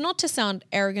know, it's not to sound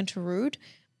arrogant or rude,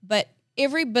 but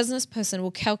every business person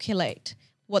will calculate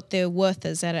what their worth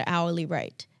is at an hourly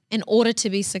rate. In order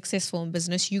to be successful in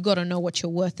business, you got to know what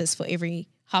your worth is for every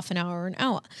half an hour or an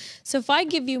hour. So if I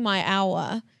give you my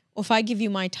hour, or if I give you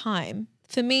my time,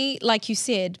 for me, like you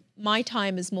said, my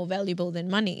time is more valuable than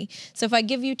money. So if I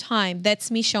give you time, that's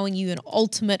me showing you an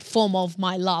ultimate form of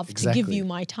my love to give you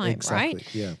my time, right?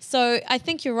 Yeah. So I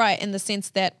think you're right in the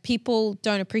sense that people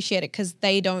don't appreciate it because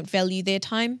they don't value their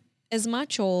time as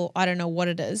much, or I don't know what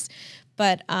it is.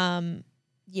 But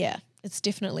yeah, it's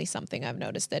definitely something I've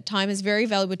noticed, that time is very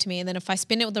valuable to me. And then if I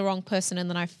spend it with the wrong person and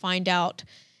then I find out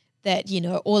that, you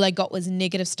know, all I got was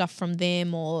negative stuff from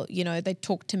them, or, you know, they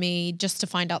talk to me just to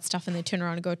find out stuff and they turn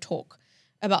around and go talk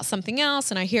about something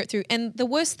else and I hear it through. And the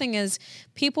worst thing is,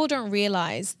 people don't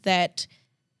realize that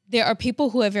there are people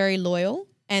who are very loyal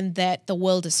and that the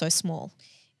world is so small.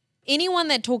 Anyone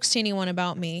that talks to anyone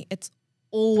about me, it's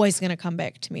always going to come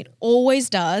back to me. It always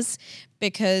does,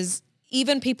 because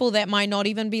even people that might not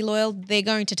even be loyal, they're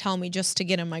going to tell me just to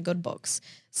get in my good books.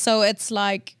 So it's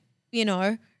like, you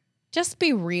know, just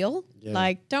be real. Yeah.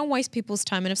 Like, don't waste people's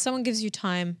time. And if someone gives you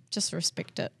time, just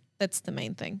respect it. That's the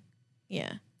main thing.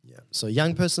 Yeah. Yeah. So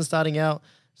young person starting out,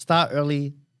 start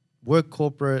early, work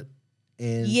corporate,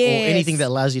 and or anything that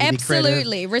allows you to be creative.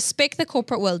 Absolutely. Respect the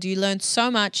corporate world. You learn so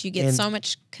much. You get so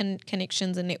much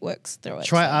connections and networks through it.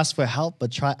 Try ask for help,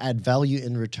 but try add value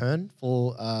in return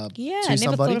for I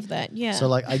never thought of that. Yeah. So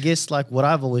like, I guess like what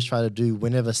I've always tried to do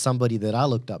whenever somebody that I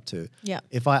looked up to,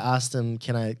 if I asked them,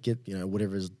 can I get, you know,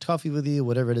 whatever is coffee with you,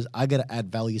 whatever it is, I got to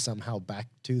add value somehow back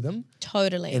to them.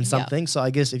 Totally. In something. So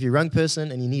I guess if you're a young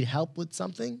person and you need help with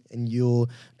something and you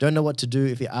don't know what to do,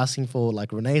 if you're asking for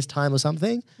like Renay's time or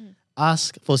something,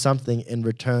 ask for something in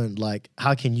return. Like,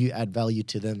 how can you add value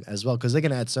to them as well? Because they're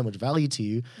going to add so much value to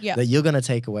you that you're going to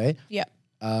take away. Yeah.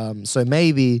 So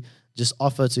maybe just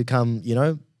offer to come, you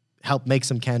know, help make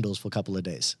some candles for a couple of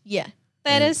days. Yeah.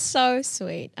 That is so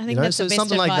sweet. I think know, that's so the best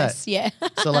something like advice. that. Yeah.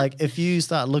 So like if you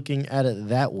start looking at it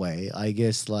that way, I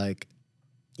guess like,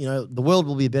 you know, the world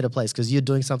will be a better place because you're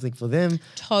doing something for them.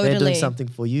 They're doing Totally. something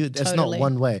for you. It's not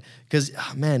one way. Because,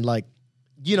 man, like,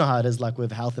 you know how it is like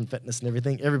with health and fitness and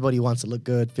everything. Everybody wants to look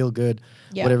good, feel good,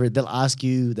 Yeah. whatever. They'll ask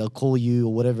you, they'll call you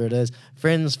or whatever it is.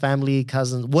 Friends, family,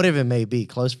 cousins, whatever it may be,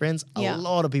 close friends. Yeah. A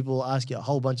lot of people will ask you a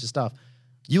whole bunch of stuff.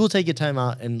 You will take your time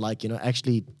out and like, you know,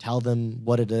 actually tell them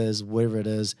what it is, whatever it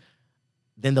is.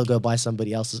 Then they'll go buy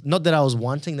somebody else's. Not that I was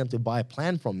wanting them to buy a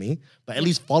plan from me, but at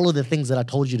least follow the things that I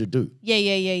told you to do. Yeah.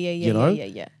 You know?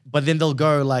 Yeah. But then they'll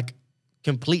go like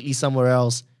completely somewhere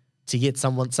else to get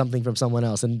something from someone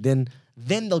else. And then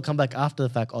they'll come back after the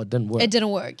fact, oh, it didn't work. It didn't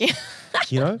work. Yeah.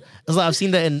 You know? It's like I've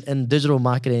seen that in digital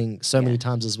marketing so many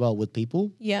times as well with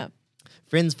people. Yeah.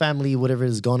 Friends, family, whatever it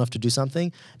is, gone off to do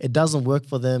something. It doesn't work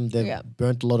for them. They've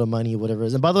burnt a lot of money, whatever it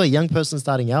is. And by the way, young person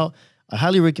starting out, I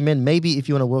highly recommend maybe if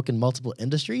you want to work in multiple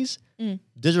industries,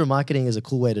 digital marketing is a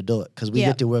cool way to do it because we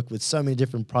get to work with so many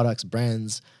different products,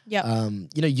 brands, you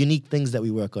know, unique things that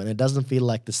we work on. It doesn't feel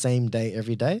like the same day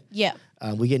every day. Yeah.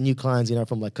 We get new clients, you know,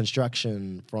 from like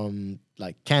construction, from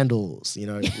like candles, you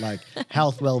know, like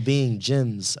health, well-being,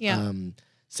 gyms,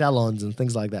 salons and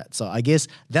things like that. So I guess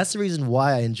that's the reason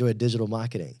why I enjoy digital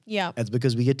marketing. Yeah. It's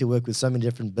because we get to work with so many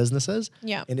different businesses.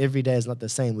 Yeah. And every day is not the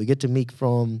same. We get to meet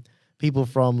from people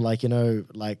from like, you know,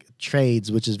 like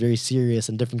trades, which is very serious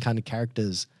and different kind of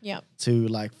characters. Yeah. To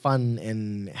like fun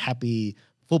and happy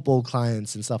football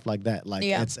clients and stuff like that. Like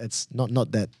it's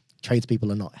not that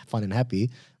tradespeople are not fun and happy,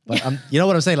 but you know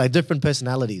what I'm saying? Like different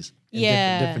personalities in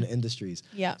different industries.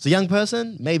 Yeah. So young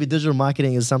person, maybe digital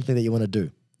marketing is something that you want to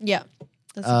do. Yeah.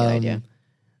 That's a good idea.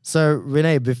 So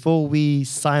Renay, before we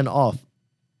sign off,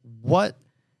 what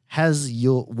has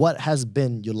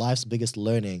been your life's biggest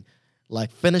learning? Like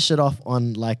finish it off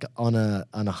on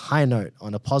a high note,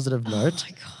 on a positive note. Oh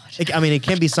my God. I mean, it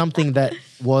can be something that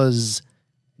was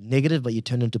negative, but you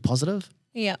turned into positive.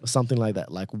 Yeah. Or something like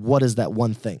that. Like, what is that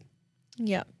one thing?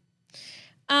 Yeah.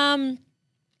 I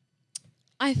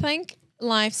think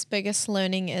life's biggest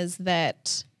learning is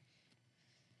that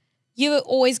you're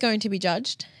always going to be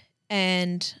judged,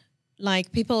 and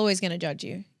like people are always going to judge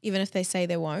you, even if they say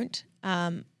they won't.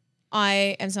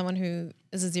 I am someone who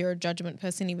is a zero judgment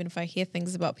person, even if I hear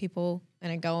things about people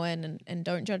and I go in and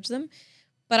don't judge them.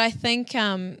 But I think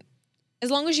as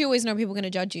long as you always know people are going to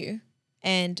judge you,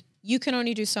 and you can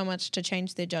only do so much to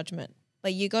change their judgment,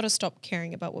 like you got to stop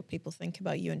caring about what people think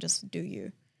about you and just do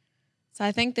you. So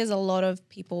I think there's a lot of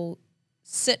people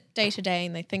sit day to day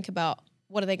and they think about,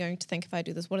 what are they going to think if I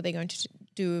do this? What are they going to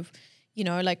do? If, you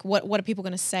know, like what are people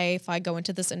going to say if I go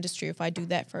into this industry, if I do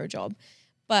that for a job?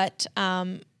 But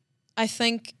I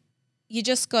think you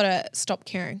just got to stop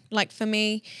caring. Like for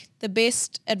me, the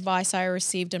best advice I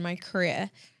received in my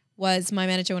career was my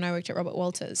manager when I worked at Robert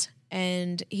Walters.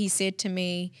 And he said to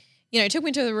me, you know, he took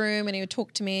me to the room and he would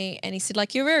talk to me and he said,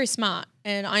 like, you're very smart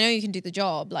and I know you can do the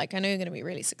job. Like, I know you're going to be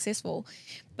really successful.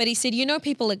 But he said, you know,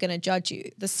 people are going to judge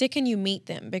you the second you meet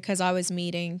them, because I was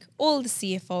meeting all the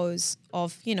CFOs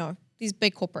of, you know, these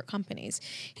big corporate companies.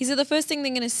 He said, the first thing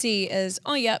they're going to see is,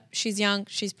 oh, yep, she's young,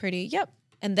 she's pretty, yep.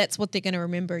 And that's what they're going to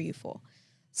remember you for.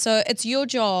 So it's your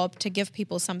job to give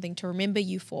people something to remember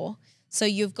you for. So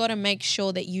you've got to make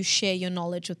sure that you share your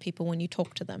knowledge with people when you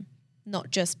talk to them,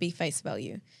 not just be face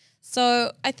value.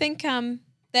 So I think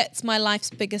that's my life's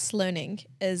biggest learning,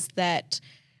 is that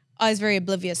I was very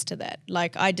oblivious to that.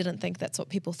 Like, I didn't think that's what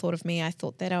people thought of me. I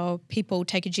thought that, oh, people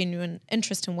take a genuine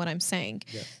interest in what I'm saying.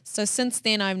 Yeah. So since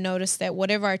then, I've noticed that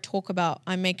whatever I talk about,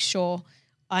 I make sure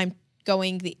I'm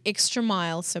going the extra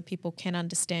mile so people can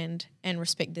understand and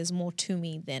respect there's more to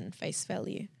me than face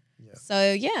value. Yeah.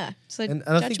 So, yeah. So and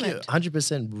I think you're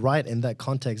 100% right in that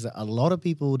context, that a lot of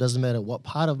people, doesn't matter what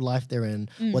part of life they're in,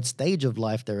 what stage of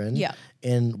life they're in,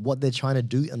 and what they're trying to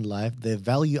do in life, they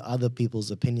value other people's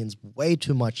opinions way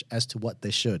too much as to what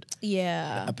they should.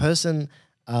 Yeah. A person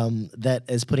that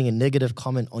is putting a negative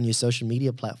comment on your social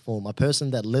media platform, a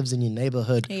person that lives in your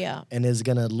neighborhood and is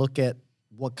going to look at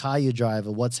what car you drive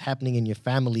or what's happening in your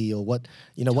family or what,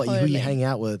 you know, who you hang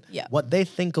out with, what they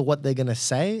think or what they're going to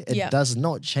say, it does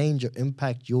not change or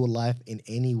impact your life in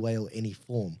any way or any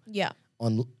form. Yeah.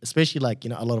 Especially like,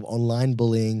 you know, a lot of online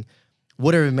bullying,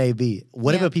 whatever it may be,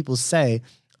 whatever people say,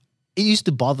 it used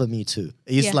to bother me too.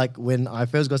 It used to, like, when I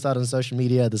first got started on social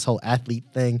media, this whole athlete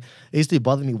thing, it used to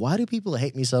bother me. Why do people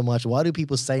hate me so much? Why do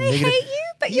people say negative? They hate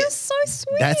you, but you're so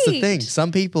sweet. That's the thing.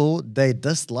 Some people, they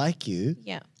dislike you.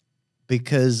 Yeah.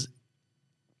 Because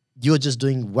you're just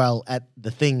doing well at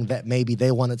the thing that maybe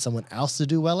they wanted someone else to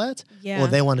do well at, Yeah. or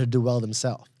they want to do well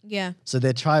themselves. Yeah. So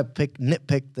they try to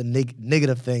nitpick the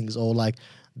negative things, or like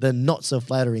the not so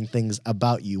flattering things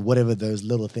about you, whatever those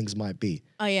little things might be.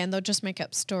 Oh yeah, and they'll just make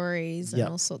up stories and Yeah.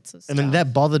 all sorts of I stuff. mean,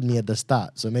 that bothered me at the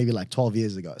start. So maybe like 12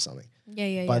 years ago or something.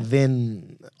 Yeah. But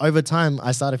then over time,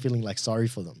 I started feeling like sorry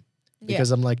for them,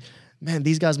 because I'm like, man,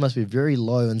 these guys must be very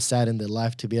low and sad in their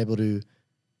life to be able to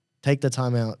take the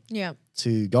time out Yeah.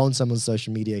 to go on someone's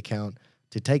social media account,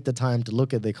 to take the time to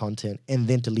look at their content, and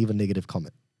then to leave a negative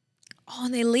comment. Oh,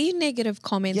 and they leave negative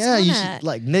comments. Yeah, on you it. should,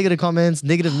 like negative comments,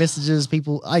 negative messages.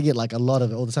 People, I get like a lot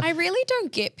of it all the time. I really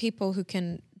don't get people who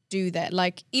can do that.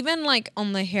 Like even like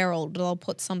on the Herald, they'll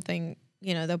put something,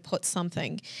 they'll put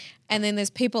something, and then there's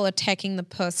people attacking the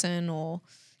person, or,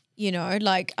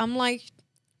 like I'm like,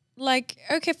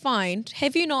 okay, fine.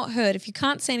 Have you not heard? If you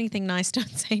can't say anything nice, don't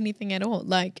say anything at all.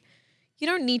 Like, you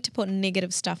don't need to put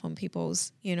negative stuff on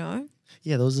people's,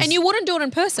 Yeah, there was this, And you wouldn't do it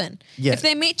in person. Yeah. If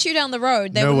they met you down the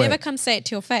road, they No would way. never come say it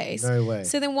to your face. No way.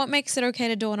 So then what makes it okay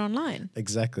to do it online?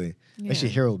 Exactly. Yeah. Actually,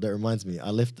 Harold, that reminds me. I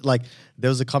left, like, there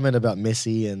was a comment about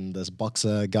Messi and this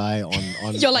boxer guy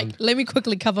on You're like, let me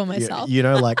quickly cover myself.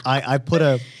 like I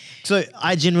put so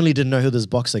I genuinely didn't know who this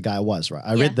boxer guy was, right?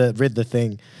 I read the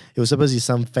thing. It was supposedly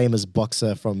some famous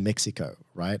boxer from Mexico,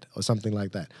 right? Or something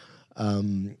like that.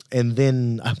 And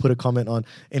then I put a comment on,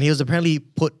 and he was apparently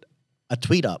put a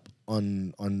tweet up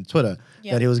on Twitter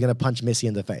that he was going to punch Messi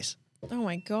in the face Oh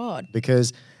my God.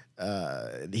 because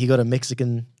he got a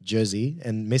Mexican jersey,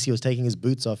 and Messi was taking his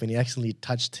boots off, and he accidentally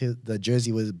touched the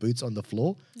jersey with his boots on the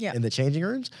floor in the changing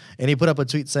rooms. And he put up a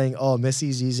tweet saying, "Oh,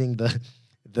 Messi's using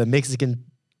the Mexican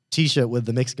T-shirt with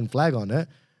the Mexican flag on it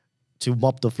to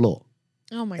mop the floor."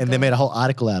 Oh my God. And they made a whole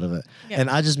article out of it. Yeah. And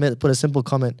I just put a simple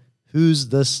comment: "Who's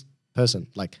this person?"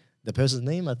 Like the person's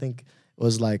name, I think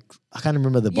was like, I can't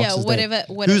remember the boxer's name. whatever.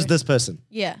 Who's this person?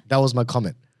 Yeah. That was my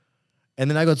comment.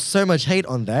 And then I got so much hate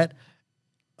on that.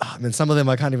 I mean, some of them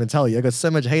I can't even tell you. I got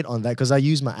so much hate on that because I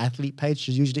use my athlete page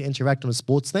to usually interact on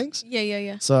sports things.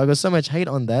 Yeah. So I got so much hate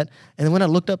on that. And then when I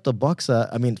looked up the boxer,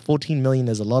 I mean, 14 million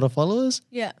is a lot of followers,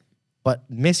 Yeah.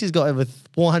 but Messi's got over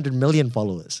 400 million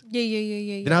followers.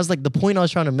 Yeah. Then I was like, the point I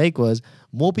was trying to make was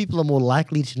more people are more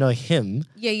likely to know him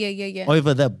Yeah.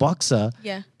 over that boxer.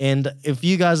 Yeah. And if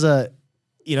you guys are,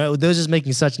 they're just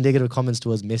making such negative comments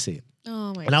towards Messi. Oh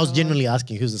my God. And I was genuinely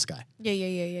asking, who's this guy? Yeah.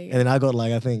 And then I got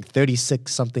like, I think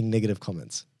 36 something negative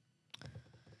comments.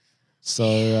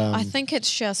 So I think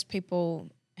it's just people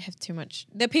have too much.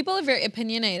 The people are very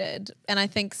opinionated, and I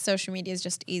think social media is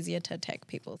just easier to attack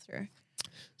people through.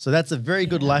 so that's a very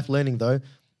good life learning though.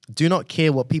 Do not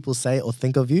care what people say or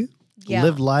think of you. Yeah.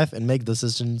 Live life and make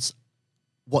decisions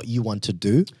what you want to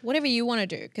do. Whatever you want to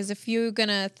do, because if you're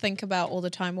gonna think about all the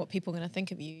time what people are gonna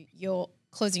think of you, you're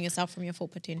closing yourself from your full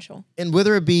potential. And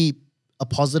whether it be a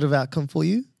positive outcome for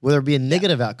you, whether it be a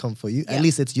negative outcome for you, Yeah. at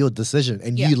least it's your decision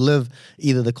and Yeah. you live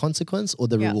either the consequence or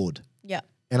the reward. Yeah.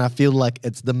 And I feel like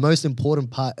it's the most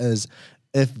important part is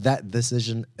if that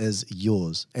decision is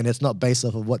yours and it's not based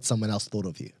off of what someone else thought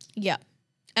of you. Yeah.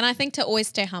 And I think to always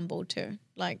stay humble too.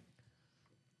 Like,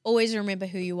 always remember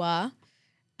who you are.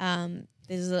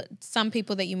 There's some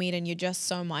people that you meet and you're just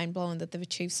so mind blown that they've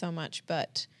achieved so much,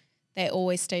 but they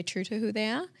always stay true to who they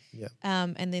are. Yeah.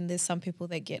 And then there's some people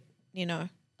that get,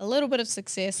 a little bit of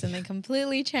success and they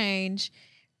completely change.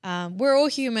 We're all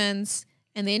humans.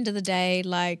 And the end of the day,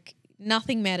 like,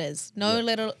 nothing matters. No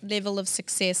little level of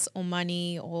success or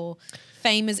money or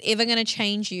fame is ever going to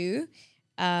change you.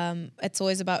 It's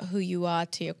always about who you are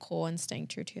to your core, and staying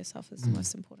true to yourself is the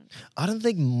most important. I don't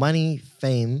think money,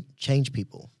 fame change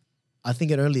people. I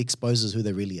think it only exposes who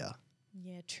they really are.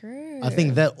 Yeah, true. I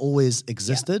think that always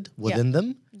existed within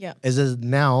them. Yeah. Is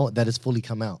now that it's fully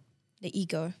come out. The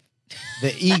ego.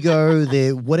 The ego,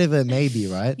 their whatever it may be,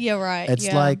 right? Yeah, right. It's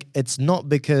yeah. like, it's not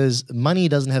because money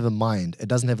doesn't have a mind. It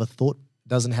doesn't have a thought,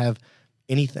 doesn't have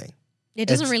anything. It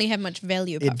doesn't it's- really have much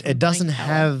value. Apart from It doesn't buying power.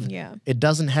 have, Yeah. it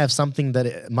doesn't have something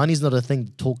money's not a thing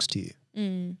that talks to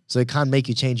you. So it can't make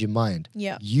you change your mind.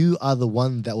 Yeah. You are the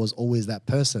one that was always that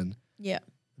person Yeah.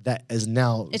 that is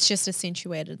now It's just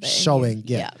accentuated there. showing,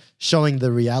 Yeah. showing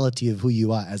the reality of who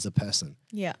you are as a person.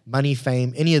 Yeah. Money,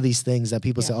 fame, any of these things that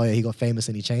people say, oh yeah, he got famous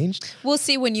and he changed. We'll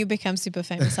see when you become super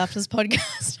famous after this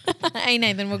podcast. Hey,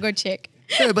 Nathan, we'll go check.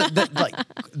 No, but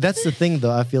that's the thing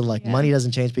though. I feel like Yeah. money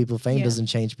doesn't change people, fame Yeah. doesn't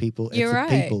change people. It's You're the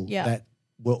right. people Yeah. that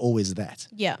were always that.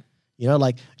 Yeah.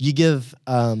 Like you give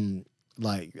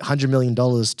like $100 million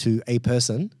to a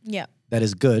person Yeah. that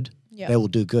is good, Yeah. they will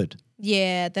do good.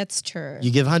 Yeah, that's true. You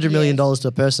give $100 million Yes. to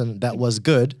a person that was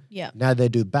good. Yeah. Now they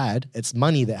do bad. It's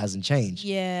money that hasn't changed.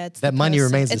 Yeah, it's That the money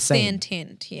person. remains the it's same. It's the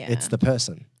intent, yeah. It's the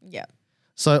person. Yeah.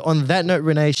 So on that note,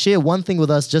 Renay, share one thing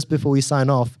with us just before we sign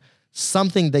off.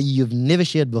 Something that you've never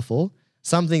shared before.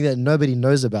 Something that nobody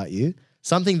knows about you.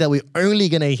 Something that we're only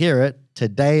going to hear it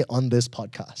today on this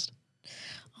podcast.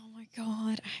 Oh my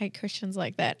God, I hate questions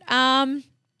like that.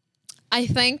 I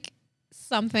think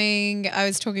something I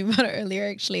was talking about it earlier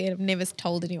actually, and I've never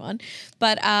told anyone,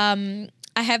 but I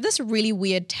have this really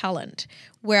weird talent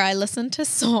where I listen to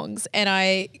songs and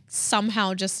I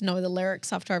somehow just know the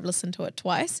lyrics after I've listened to it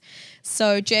twice.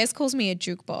 So Jazz calls me a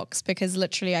jukebox because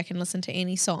literally I can listen to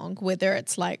any song, whether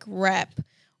it's like rap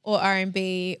or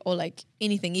R&B or like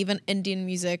anything, even Indian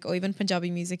music or even Punjabi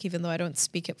music, even though I don't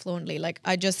speak it fluently. Like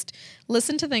I just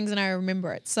listen to things and I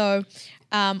remember it. So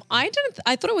I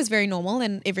thought it was very normal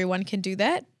and everyone can do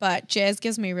that, but Jazz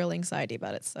gives me real anxiety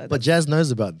about it. So But Jazz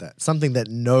knows about that. Something that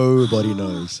nobody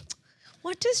knows.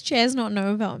 what does Jazz not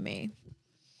know about me?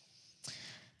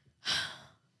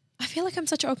 I feel like I'm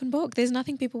such an open book. There's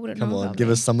nothing people wouldn't know about me. Come on, give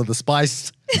us some of the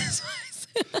spice.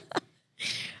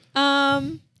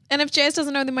 And if Jazz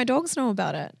doesn't know, then my dogs know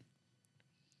about it.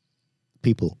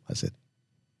 People, I said.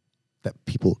 That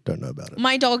people don't know about it.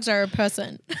 My dogs are a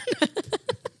person.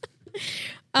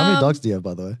 How many dogs do you have,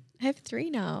 by the way? I have 3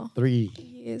 now. 3.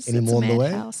 Yes. Any it's more a on the way?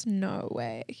 madhouse. No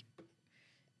way.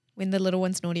 When the little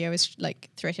one's naughty, I was like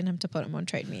threatening him to put him on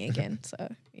Trade Me again.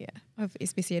 So yeah, I hope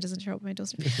SPCA doesn't show up at my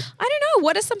doorstep. I don't know.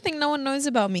 What is something no one knows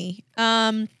about me?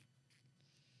 I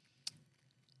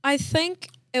think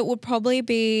it would probably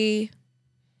be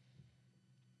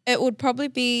my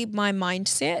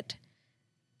mindset.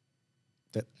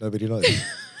 That nobody knows.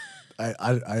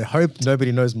 I hope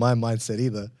nobody knows my mindset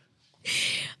either.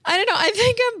 I don't know. I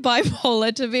think I'm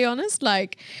bipolar, to be honest.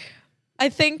 Like, I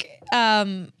think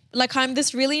like I'm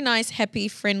this really nice, happy,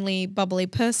 friendly, bubbly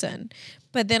person.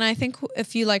 But then I think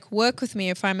if you like work with me,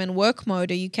 if I'm in work mode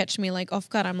or you catch me like off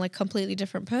guard, I'm like a completely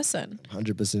different person.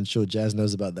 100% sure Jazz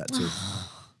knows about that too.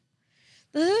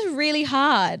 This is really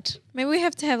hard. Maybe we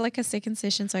have to have like a second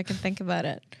session so I can think about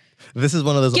it. This is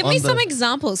one of those. Give me some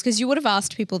examples because you would have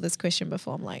asked people this question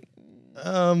before. I'm like,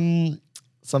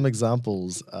 some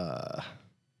examples of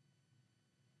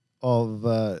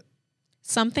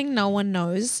something no one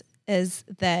knows is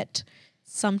that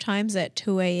sometimes at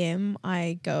 2 a.m.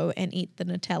 I go and eat the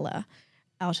Nutella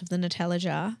out of the Nutella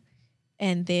jar,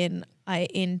 and then I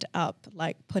end up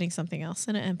like putting something else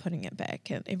in it and putting it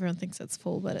back, and everyone thinks it's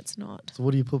full, but it's not. So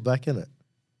what do you put back in it?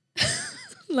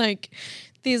 Like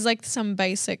there's like some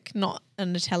basic, not a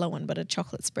Nutella one, but a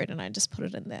chocolate spread, and I just put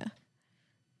it in there.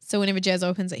 So whenever Jazz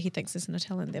opens it, he thinks there's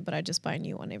Nutella in there, but I just buy a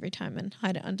new one every time and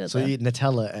hide it under So you eat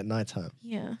Nutella at night time?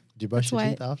 Yeah. Do you brush That's your why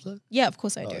teeth after? Yeah, of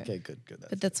course I do. Okay, good.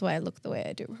 But that's why I look the way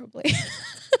I do, probably.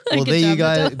 Well, Good there you job,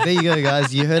 go. Nutella. There you go,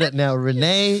 guys. You heard it now.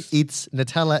 Renay eats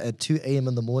Nutella at 2 a.m.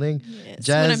 in the morning. Yes,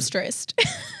 Jazz, when I'm stressed.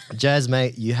 Jazz,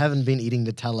 mate, you haven't been eating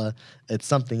Nutella. It's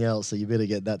something else, so you better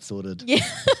get that sorted. Yeah.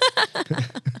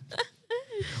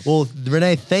 Well,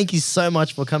 Renay, thank you so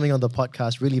much for coming on the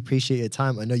podcast. Really appreciate your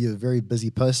time. I know you're a very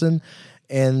busy person.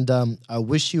 And I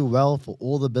wish you well for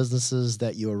all the businesses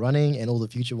that you're running and all the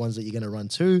future ones that you're going to run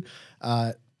too.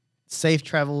 Safe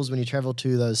travels when you travel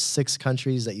to those 6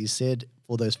 countries that you said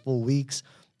for those 4 weeks.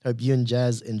 Hope you and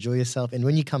Jazz enjoy yourself. And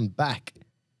when you come back,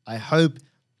 I hope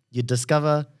you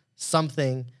discover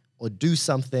something or do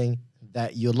something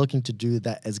that you're looking to do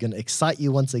that is going to excite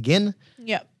you once again.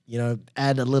 Yep. You know,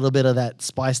 add a little bit of that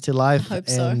spice to life. I hope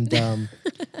so. And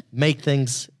make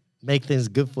things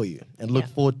good for you, and look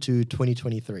Yeah. forward to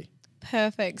 2023.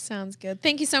 Perfect. Sounds good.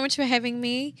 Thank you so much for having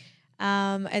me.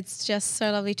 It's just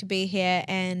so lovely to be here,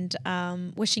 and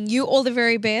wishing you all the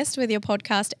very best with your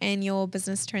podcast and your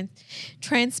business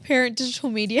transparent digital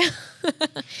media.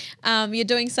 You're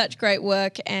doing such great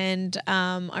work, and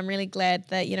I'm really glad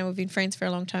that, you know, we've been friends for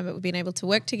a long time, but we've been able to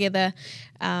work together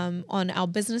on our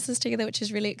businesses together, which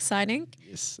is really exciting.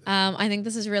 Yes. I think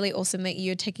this is really awesome that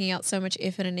you're taking out so much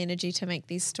effort and energy to make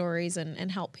these stories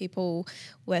and help people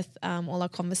with all our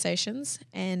conversations.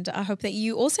 And I hope that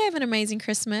you also have an amazing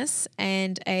Christmas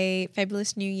and a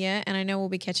fabulous New Year. And I know we'll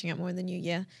be catching up more in the New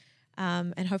Year.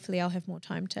 And hopefully I'll have more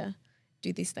time to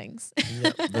do these things.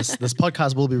 Yep. This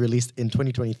podcast will be released in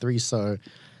 2023, so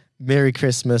Merry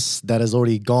Christmas. That is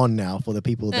already gone now for the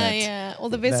people that... Yeah, all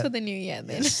the best that- for the New Year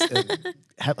then. Yes.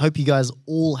 Hope you guys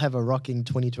all have a rocking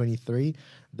 2023.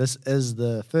 This is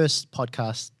the first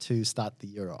podcast to start the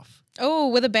year off. Oh,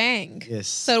 with a bang. Yes.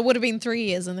 So it would have been 3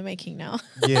 years in the making now.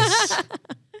 Yes.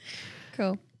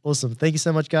 Cool. Awesome. Thank you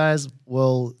so much, guys.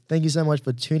 Well, thank you so much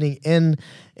for tuning in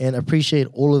and appreciate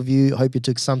all of you. Hope you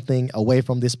took something away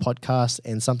from this podcast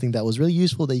and something that was really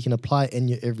useful that you can apply in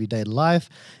your everyday life.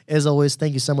 As always,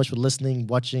 thank you so much for listening,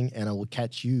 watching, and I will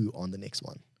catch you on the next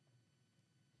one.